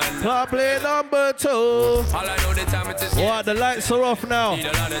 Man. Play number 2. All I know the time it is. What? The lights are off now.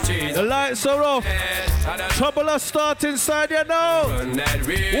 The lights are off. Trouble has started inside you now.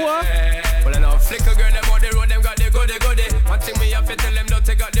 What? Well, I know flicker girl, them on the road, them got the goody. One thing me have to tell them, don't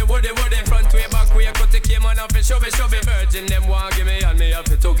take out the woody. Front way, back way, cut the came on off and show me. Virgin, them want give me, and me have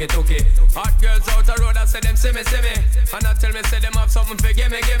to took it. Hot girls out the road, I say them see me. And I tell me, say them have something for give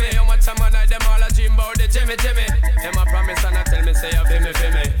me. How much time I night, them all a dream about the Jimmy. Them a promise, and I tell me, say you feel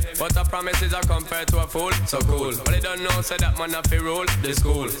me. But a promise is a compared to a fool, so cool. But they don't know, say that man have to rule the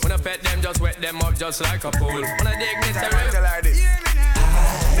school. When I pet them, just wet them up just like a pool. When I dig this, I like this.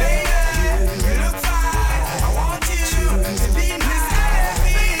 Baby, you look fine. I want you to be my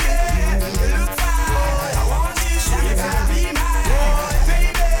baby. You look fine. I want you to be my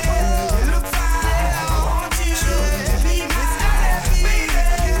baby. You look fine. I want you to be my baby.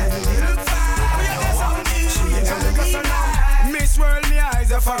 You look fine. I want you to be my Miss World, me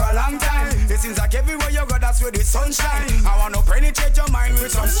eyes for a long time. It seems like everywhere you go, that's where the sunshine. I want to penetrate your mind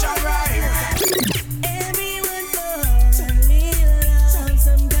with some strong rhyme.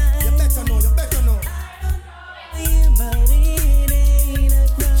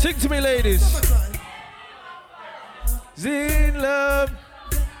 Sing to me, ladies. Zin love.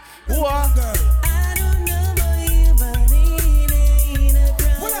 What?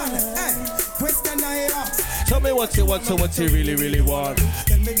 Tell me what you really want.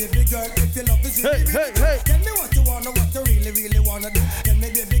 Tell me, baby girl, if you love is hey. Tell me what you wanna, what you really wanna do. Tell me,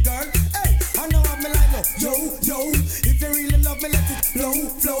 baby girl, hey, I know I'm like yo. If you really love me, let it flow.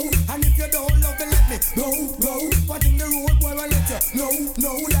 And if you don't love me, let me go. What in the road, boy, I let you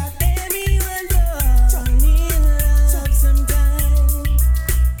know that everyone loves me, love sometimes.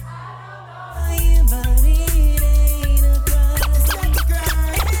 But it ain't a crime. It's like a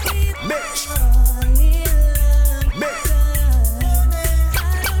crime. Bitch.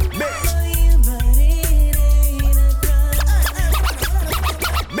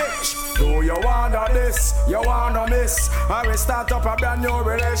 Do you wanna this? You wanna miss? I will start up a brand new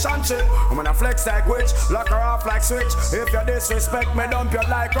relationship. I'm gonna flex like witch, lock her off like switch. If you disrespect me, dump you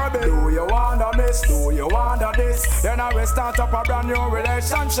like rubbish. Do you wanna miss? Do you wanna this? Then I will start up a brand new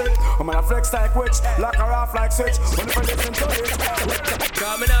relationship. I'm gonna flex like witch, lock her off like switch. When you listen to this,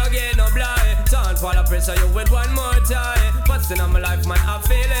 coming out again, no blind. Don't fall a pressure you with one more time. Busting on my life, man, I'm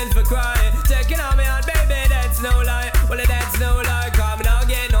feeling for crying. Taking on me out, baby, that's no lie. Well, that's no lie. Coming out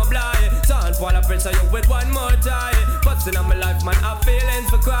again, no blind. Don't fall a pressure you with one more time. Busting on my life, man, I'm feeling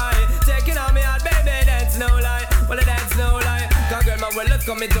for crying. Taking on me out, baby, that's no lie. Well, that's no lie. Cause girl, my well, let's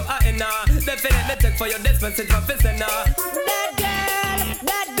come into a inna. Definitely take for your dispensation for fisting now.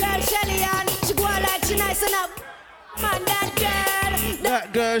 That girl, Shelly Ann, she go on like she nice enough. Man,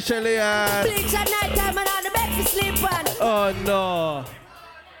 that girl, Shelly Ann. Bleach at night time and on the bed to sleep on. Oh no.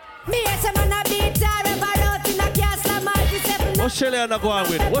 Me as a man, I beat her ever out in a castle, man. What's Shelly Ann going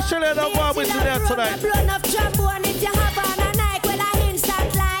with? What's Shelly Ann going with today tonight? Blown up trombone if you have on a night, well, I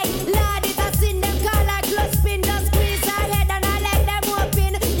instant like. Lord, it has seen them call like close spin, just squeeze her head and I let them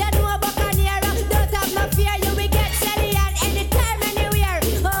open. You know Buccaneer, don't have no fear, you will get Shelly Ann anytime, anywhere.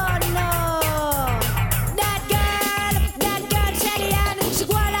 Oh no. That girl, Shelly Ann, she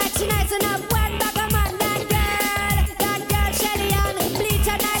go like she nice enough. One bag of man, that girl, Shelly Ann, bleach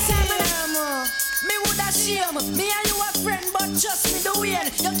a nice time. Me woulda shame, me and you a friend, but trust me the way you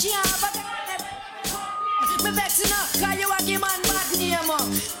can't have a. Me vexing up, cause you a give man bad name.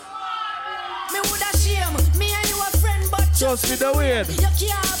 Me woulda shame, me and you a friend, but trust me the way you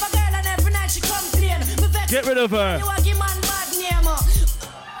can't have a girl and every night she complain. Me vexing get rid of her. You a give man bad name.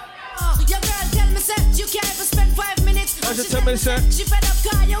 Your girl tell me say you can't even spend 5 minutes. She tell me say she fed up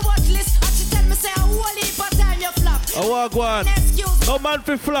cause you worthless. And she tell me say a whole heap of time you flop. I walk one. No man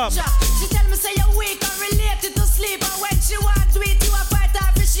fi flop. She tell me say you're weak and related to sleep. And when she want to eat, you a fight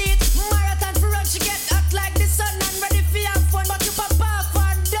off the sheet. Marathon for run, she get hot like the sun and ready for have fun. But you pop off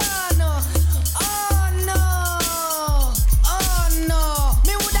and done. Oh no.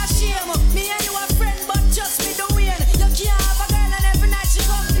 Me woulda shame. Me and you a friend, but just me the way. You can't have a girl and every night she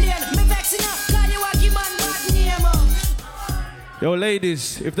complain. Me vexing up, cause you a give man bad name. Yo,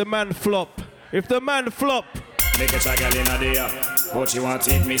 ladies, if the man flop. Make a girl in a day, but she want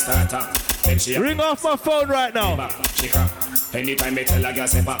to eat me starter. Then she Ring off my phone right now. She crack. Anytime me tell a girl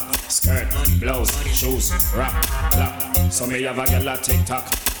say pop, skirt, blouse, shoes, rap, clap. So me have a girl a TikTok.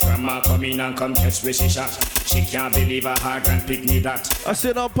 Grandma come in and come catch me she shot. She can't believe her heart and pick me that. I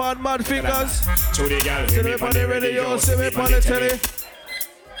sit up on mad fingers. To the girl, see me on the radio, see me on the telly.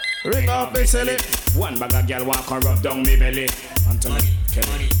 Ring off me silly. One bag of girl walk and rub down me belly. Anthony,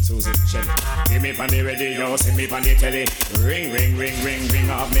 Kelly, Susie, Shelly. Give me on the radio, see me on the telly. Ring, ring, ring, ring, ring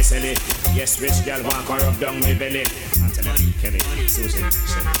off me silly. Yes, rich girl walk and rub down me belly. Anthony, Kelly, Susie,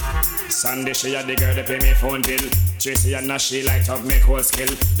 Shelly. Sunday she had the girl to pay me phone bill. Tracy and Nash she light up me whole skill.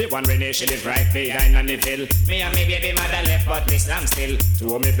 The one when she live right behind on the hill. Me and me baby mother left but me slam still.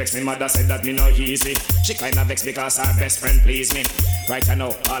 To me vex me mother said that me no easy. She kinda vex because her best friend please me. Right I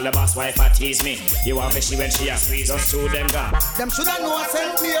know all the boss wife a tease me. You want me she when she a squeeze us to them gone. Them shoulda know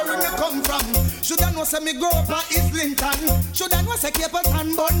St. Mary me come from. Shoulda know say me grow up at Islington. Shoulda know say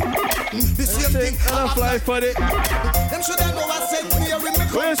Capleton Bun. The same thing I fly for it. Them shoulda know St. Mary me come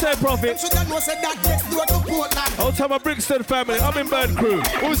from. Where you say Prophet? Them shoulda know say that next door to Portland. I'll tell my Brixton family. I'm in Bird Crew.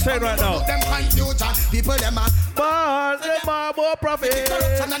 Who's saying right now? Them confusion. People them a ball, them a more profit.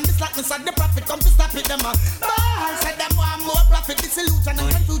 Corruption and mislackness and the profit come to stop it them a ball. Say them want more profit. Disillusion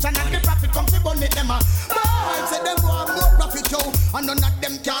and confusion and the profit come to burn it them a ball. Say them want more profit yo. And none of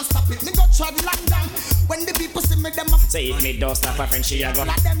them can stop it. Me go trod London. When the people see me them a say if me don't stop a friend she a go.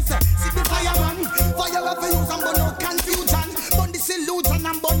 Let them say see the fireman. Fire of use and burn out confusion. Burn disillusion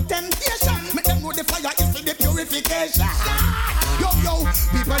and burn temptation. Make them know the fire is for the purification. Yo, yo,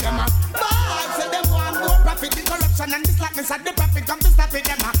 people them a ball. Say them want more profit. The corruption and the slackness and the profit come to stop it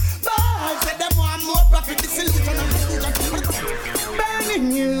them a ball. Say them want more profit. Disillusion and confusion.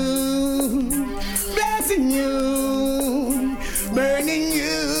 Burning you, blessing you, burning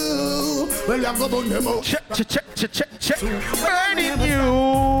you. Well, you go burn them out. Check. Burning you.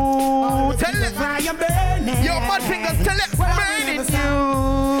 Tell it. Fire burning. Yo, mad fingers, tell it. Burning you.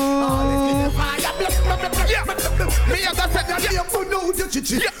 Me a got said that you blood out your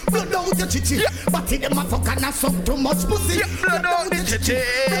chichi. Blood out your chichi. But in them a fuck and a suck too much pussy. Blood out the chichi.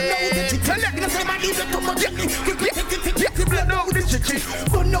 Blood out the chichi. Tell it. You say man leave it too much. Blood out the chichi.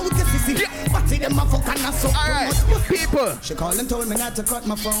 Blood out the chichi. But in them a fuck and a suck too much pussy. People. She called and told me not to cut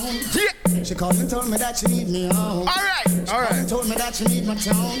my phone. Yeah. She called and told me that she need me home. Alright. She called and told me that she need my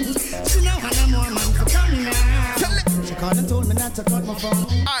tone. She know how no more man for coming now. Tell it. She called and told me not to cut my phone.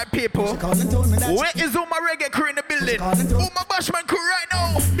 Alright, people. She called and told me that. Where is all my reggae crew in the building? All my Bashman crew right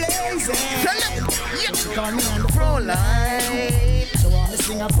now. Blazing. Tell it. Yeah. She called me on the phone line. She want me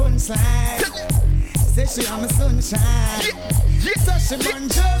sing a punchline. Tell it. Say she on my sunshine. Yeah. So she run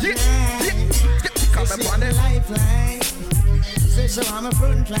job line. Say she on the lifeline. Say she on my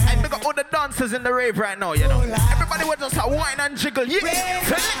front line. And we got all the dancers in the rave right now, you know. Everybody will just whine and jiggle. Yeah.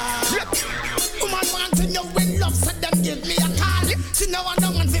 Tell it. Yeah. Woman want to know when love said them give me a call. She know I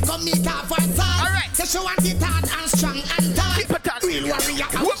don't want to come meet her for a time. Alright. So she want it hard and strong and tall. Keep it on. Real warrior.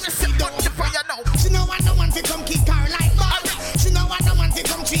 What we see done the fire now. She know I don't want to come kick her like that. She know I don't want to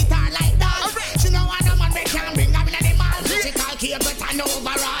come treat her like that. She know I don't want to can bring her in the mall. She call Capleton and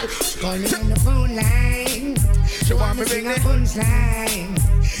overall. She call me on the phone line. She want me bring the punchline.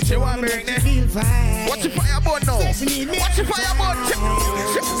 She want me bring the feel fine. What's your fireball now? What's your fireball?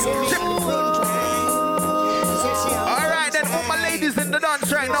 Alright then, all my ladies in the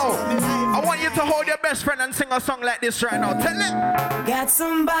dance right now, I want you to hold your best friend and sing a song like this right now. Tell it. Got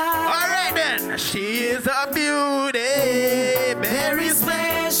somebody. Alright then. She is a beauty, very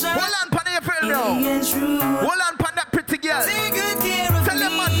special. Hold on, pan your friend now. Hold on, pan that pretty girl. Take good care of tell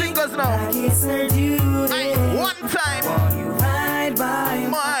them my fingers now. Aye, one time. You ride by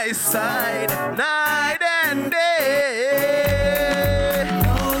my side, night and day.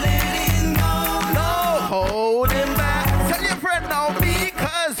 No letting go, no holding back. Tell your friend now,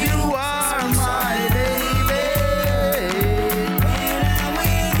 because you are my baby. When I'm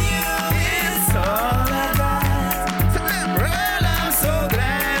with you, it's all I got. Tell them, girl, I'm so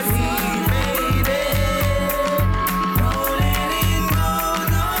glad we made it. No letting go,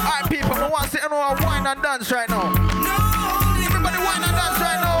 no. Alright, people, I want to see everyone wine and dance right now. Everybody wine and dance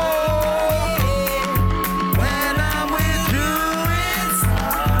right now. When I'm with you, it's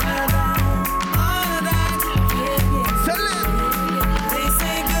all I got. Tell it. They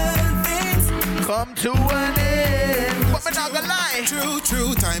say good things come to an end. But me not gonna lie.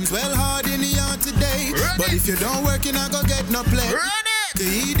 True, times well hard in the yard today. Run but it. if you don't work, you're not gonna get no play. Run it. The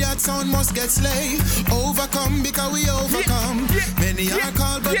idiot sound must get slay. Overcome because we overcome. Many are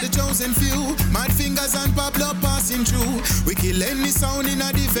called but the chosen few. Mad fingers and Pablo passing through. We kill any sound in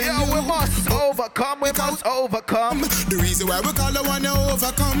a venue. Yeah, we must overcome. We must overcome. The reason why we call the one to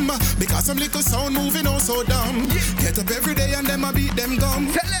overcome, because some little sound moving on so dumb. Get up every day and them a beat them gum.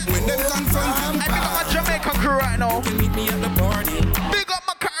 When them confront them. I pick up my Jamaican crew right now. You can meet me at the party. Big up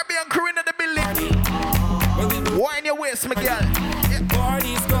my Caribbean crew in the building. Wine your waist, my girl.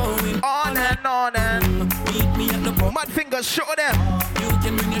 Party's going on and on and meet me at the party. Mad fingers, show them. You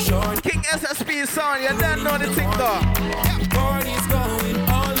can bring your short. King SSP song, you don't know the thing though. Party's going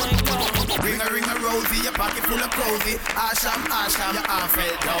all night long. Ring a rosy, your pocket full of cozy. Asham, your arm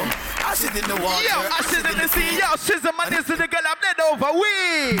fell down. Ashes in the water. Yo, ashes in the sea. Yo, Shizm and this is the girl I'm dead over.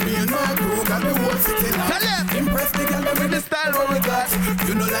 We. Me and my crew got the whole city now. Tell them. Impress the girl with the style what we got.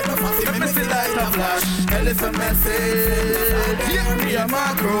 You know like a fussy, me see light a flash. Elephant message. Yeah, me and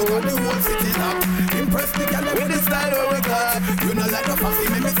my crew got the whole city now. Impress the girl with the style what we got. You know like a fussy,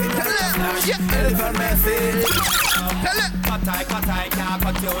 me see light a flash. Elephant message. Tell it. Cut I can't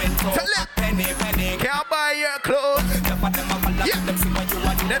cut you in two. Tell it. Penny, can't buy your clothes.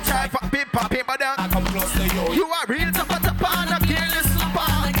 Them try for people, down. I come close to you. You are real top and a careless slapper.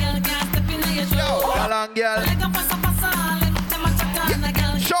 Girl and girl.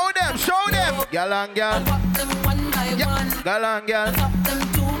 Show them. Girl and girl. Girl and girl. Drop them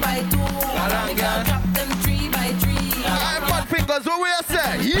 2 by 2. Girl and girl. Drop them 3 by 3. I'm Mad fingers, what we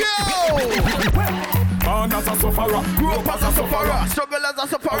say? Yo! Born as a sufferer, grow up as a sufferer, struggle as a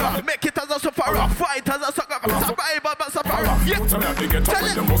sufferer, make it as a sufferer, fight as a sufferer, survive as a sufferer. Yeah, tell it.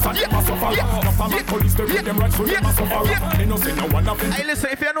 Hey, listen,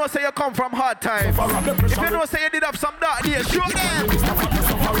 if you know say you come from hard times, if you know say you did have some dark days, show them.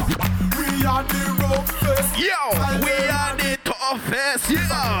 We are the roughest. Yo, we are the toughest. Yo,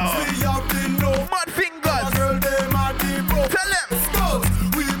 we are the no Mad fingers. Girl, them are the broke. Tell them. Skulls,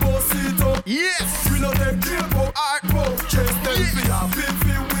 we both sit up. Yes. We know them deal for art, bro. Chase them, we have been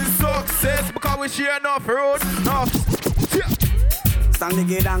filled with success because we share enough road. No. Stand the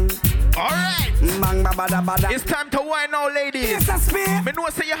gedang. Alright. Bang ba bada bada. It's time to wine now, ladies. Yes, that's me. Me know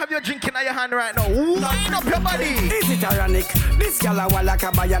say you have your drink in your hand right now. Wine up your body. Is it ironic? This girl a wall like a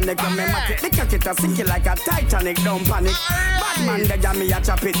bionic. The cocket a sink it like a Titanic. Don't panic. Bad man the jam me a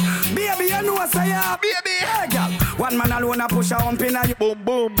chop it. Baby you know say ya. Baby. Hey girl. One man alone a push a hump in a you. Boom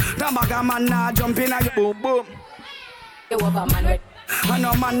boom. The bag a man a jump in a you. Boom boom. You over man right. And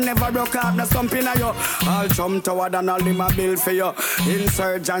no man never broke up no something of you. I'll jump toward and all them a bill for you.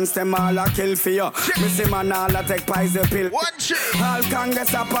 Insurgents them all a kill for you. Missy man all a take poison pill. One shit. All Congress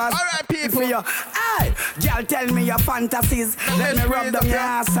a pass. Alright people. For you. Hey, girl tell me your fantasies. Let me rub down your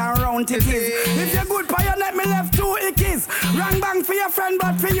ass and round it is. If you're good for you let me left 2 ickies. Rang bang for your friend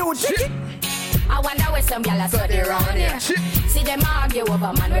but for you. I wonder where some gyal a study round here. See them argue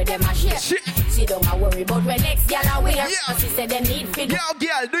over man where them a share. See don't a worry about when next gyal a wear. Yeah. She say them need fit. Yo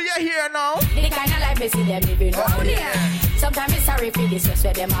girl, do you hear now? The kind of life me see them living round here. Sometimes it's sorry for this just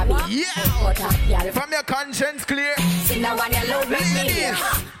where them a be. Yeah. But gyal from your conscience clear. See now one you load with me.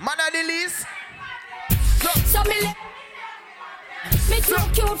 Man of the least. So me too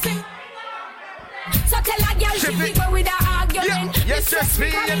cute for. So tell a girl she fit go with her argument. Yeah. Yes, just me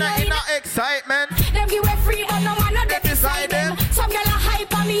in a excitement. Them give away free but no man no get beside them. Some girl a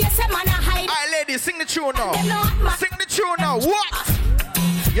hype on me, yes a man a hype. Alright ladies, sing the tune now. Sing the tune now. What?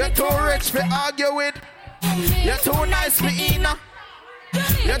 You're too rich for argue with. You're too nice for Ina.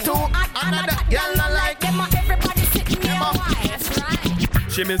 You're too another girl not like them. Everybody sitting there that's right.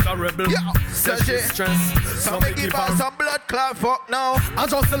 She miserable, so she stressed. So me give her some blood clot fuck now. I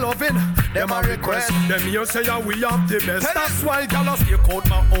just loving them a request. Them here say we have the best. That's why y'all stay out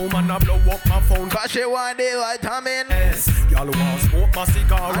my home and I blow up my phone. Cause she want the vitamin S. Y'all want smoke my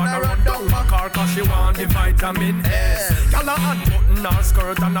cigar and I run down my car cause she want the vitamin S. Y'all a unbutton her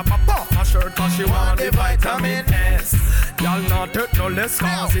skirt and a pop off her shirt cause she want the vitamin S. Y'all not hurt no less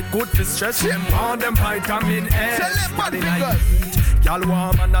cause it good for stress. Them want them vitamin S. Tell them fingers. Y'all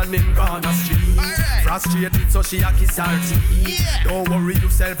want man and him gone a street. Frustrated so she a kiss her teeth. Don't worry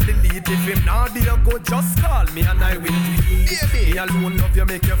yourself, delete. If him not there go just call me and I will tweet. Me alone love you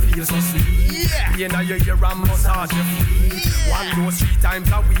make you feel so sweet. Me and your ear and massage your feet. One dose 3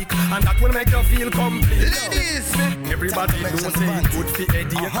 times a week and that will make you feel complete. Ladies, everybody knows it good for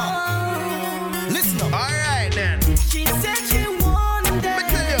Eddie. Listen up. Alright then. She said she wanted. Let me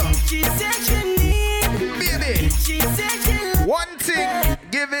tell you. She said she need. Baby. She said she one thing,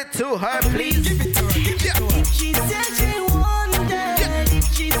 give it to her, please. Give it to her, give it to her. She said she wanted.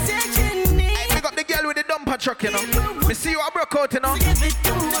 She said she need. I pick up the girl with the dump dumper truck, you know. Me see you a broke out, you know.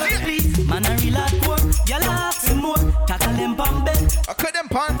 Man, I real hardcore. Y'all ask some more. Tackle them pan bed. I cut them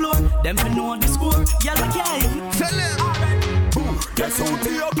pan floor. Them for know the score. Y'all can't. Tell them. Guess who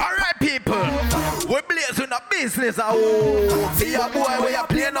the up? Alright, people. We blaze in the business. Oh, see a boy where you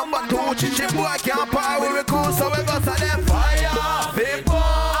play number 2. Chichi boy can't power with cool, so we go to them fire. Big boy.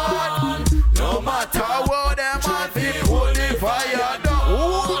 No matter what them man, we put the fire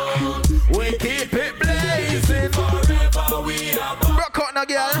down. We keep it blazing. Forever we are. Rock out now,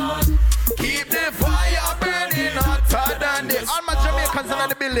 girl. Keep the fire burning hotter than the. All my Jamaicans in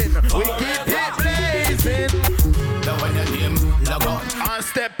the building. We keep it blazing. Now when you name log on and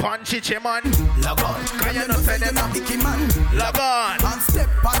step on Chichi man, log on. Can you not say them a Icky man? Log on and step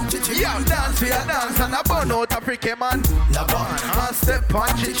on Chichi man. Yeah, dance for your dance and a burn out a freaky man. Log on and step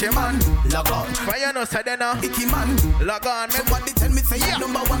on Chichi man. Log on. Can you not say them a Icky man? Log on. Somebody tell me say yeah.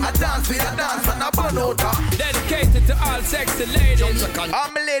 Number 1 a dance for your dance and a burn out a. Dedicated to all sexy ladies.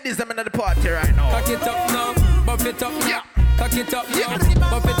 All my ladies them in the party right now. Cock it up now, buff it up now. Cock it up now,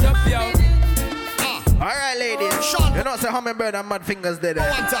 buff it up yo. Alright, ladies. You know, say Hummingbird and Mad Fingers did it.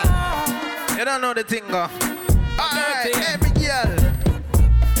 You don't know the thing, go. Alright, every girl.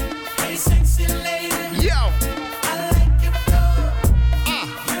 Hey, sexy lady. Yo. I like your flow.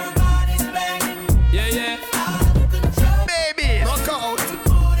 Your body's banging. Yeah, yeah. Out of control. Baby. Rock out.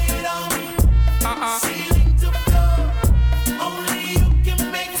 Put it on me. Ceiling to floor. Only you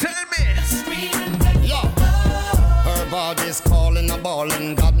can make Tell me. Scream and bang. Yo. Her body's calling a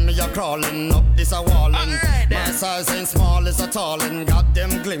ballin'. Got me a crawling up this a wallin'. My size ain't small, it's a tallin'. Got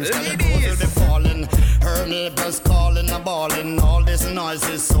them glimpse, cause the roof will be falling. Her neighbors calling a ballin'. All this noise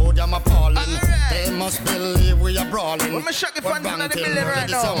is so damn appalling. They must believe we are brawling. We're shock the fans in the building right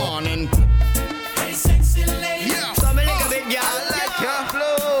now. Morning. Hey, sexy lady. Yeah. So me like a big girl. I like your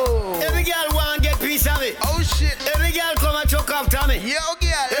flow. Every girl want get piece of it. Oh shit. Every girl come and choke after me. Yo,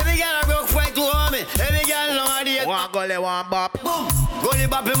 girl. Every girl I broke fight to harm me. Every girl know how to one gully, one bop. Boom. Gully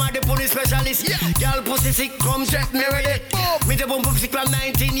bop him at the police specialist. Yeah. Girl pussy sick, come check me with it. Boom. Me the boom pussy from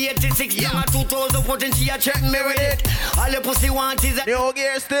 1986. Yeah. Young 2014, she a check me with it. All the pussy want is a new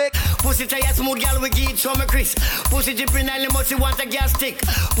gear stick. Pussy tire smooth, girl we give some Chris. Pussy jipping and the musty want a gas stick.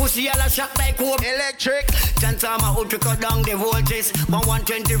 Pussy all a shot like hope. Electric. Transformer out to cut down the voltage.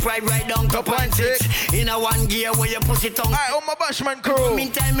 125 right down to 0.6. In a one gear where your pussy tongue. Alright, on my Bashman crew.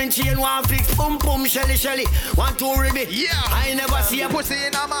 Meantime in chain one fix. Boom boom shelly shelly. 1 2 ribbit. Yeah. I never see a pussy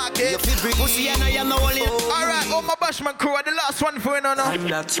in a market. Pussy and I am no only. Alright, on my Bashman crew. The last one for you now.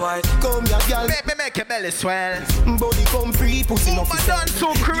 That's why. Come here, girl. Baby, make your belly swell. Body come free. Pussy no my dance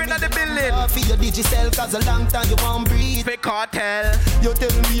so crew in the building. For your digicel, cause a long time you won't breathe. Fake cartel. You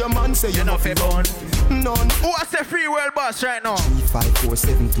tell me your man say you know fi bun. None. Who has the free world boss right now? 3 5 4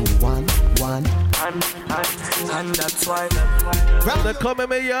 7 2 1 1. And that's why. They come in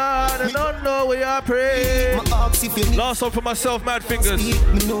my yard and don't know where I pray. Last one for myself, Mad Fingers.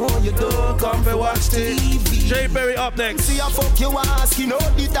 Me know you don't come for watch TV. Jay Berry up next. See a fuck you ask, you know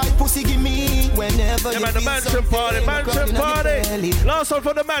the type pussy give me whenever yeah, you man, the mansion party, mansion party. Last one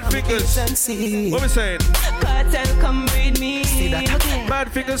for the Mad Fingers. What we saying? Cartel come breed me.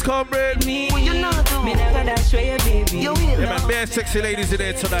 Mad Fingers come breed me. What you not do? Me never dash away, baby. Yeah, man, bare sexy ladies in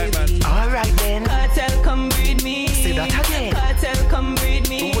there tonight, man. Alright then. Cartel come breed me. Say that again. Cartel come breed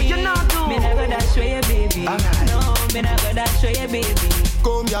me. What you not do? Me never dash away, baby. Alright. No, me never dash away, baby.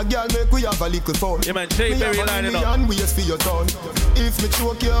 Come here, girl, make we have a little fun. Yeah, man, Jay Berry lining up. And waste for your tongue. If me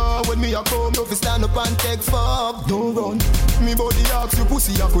choke you when me a come, no fi stand up and take fuck. Don't run. Me body ask you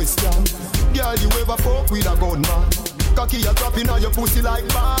pussy a question. Girl, you ever fuck with a gunman? Cocky a dropping on your pussy like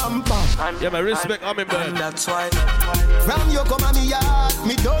bam bam. Yeah, man, respect Hummingbird. That's why. From you come on me yard,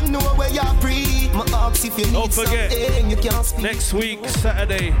 me don't know where you free. My ask if you need don't forget, something, you can't speak. next week,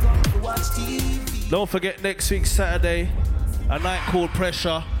 Saturday. Don't forget, next week, Saturday, a night called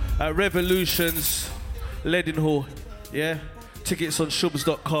Pressure at Revolutions, Leadenhall. Yeah? Tickets on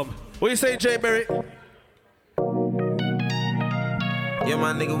shubs.com. What you say, Jay Berry? Yeah,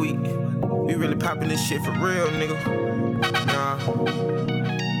 my nigga, we really popping this shit for real, nigga. Nah.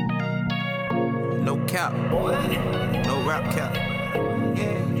 No cap. No rap cap.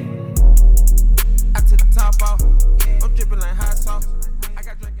 Yeah.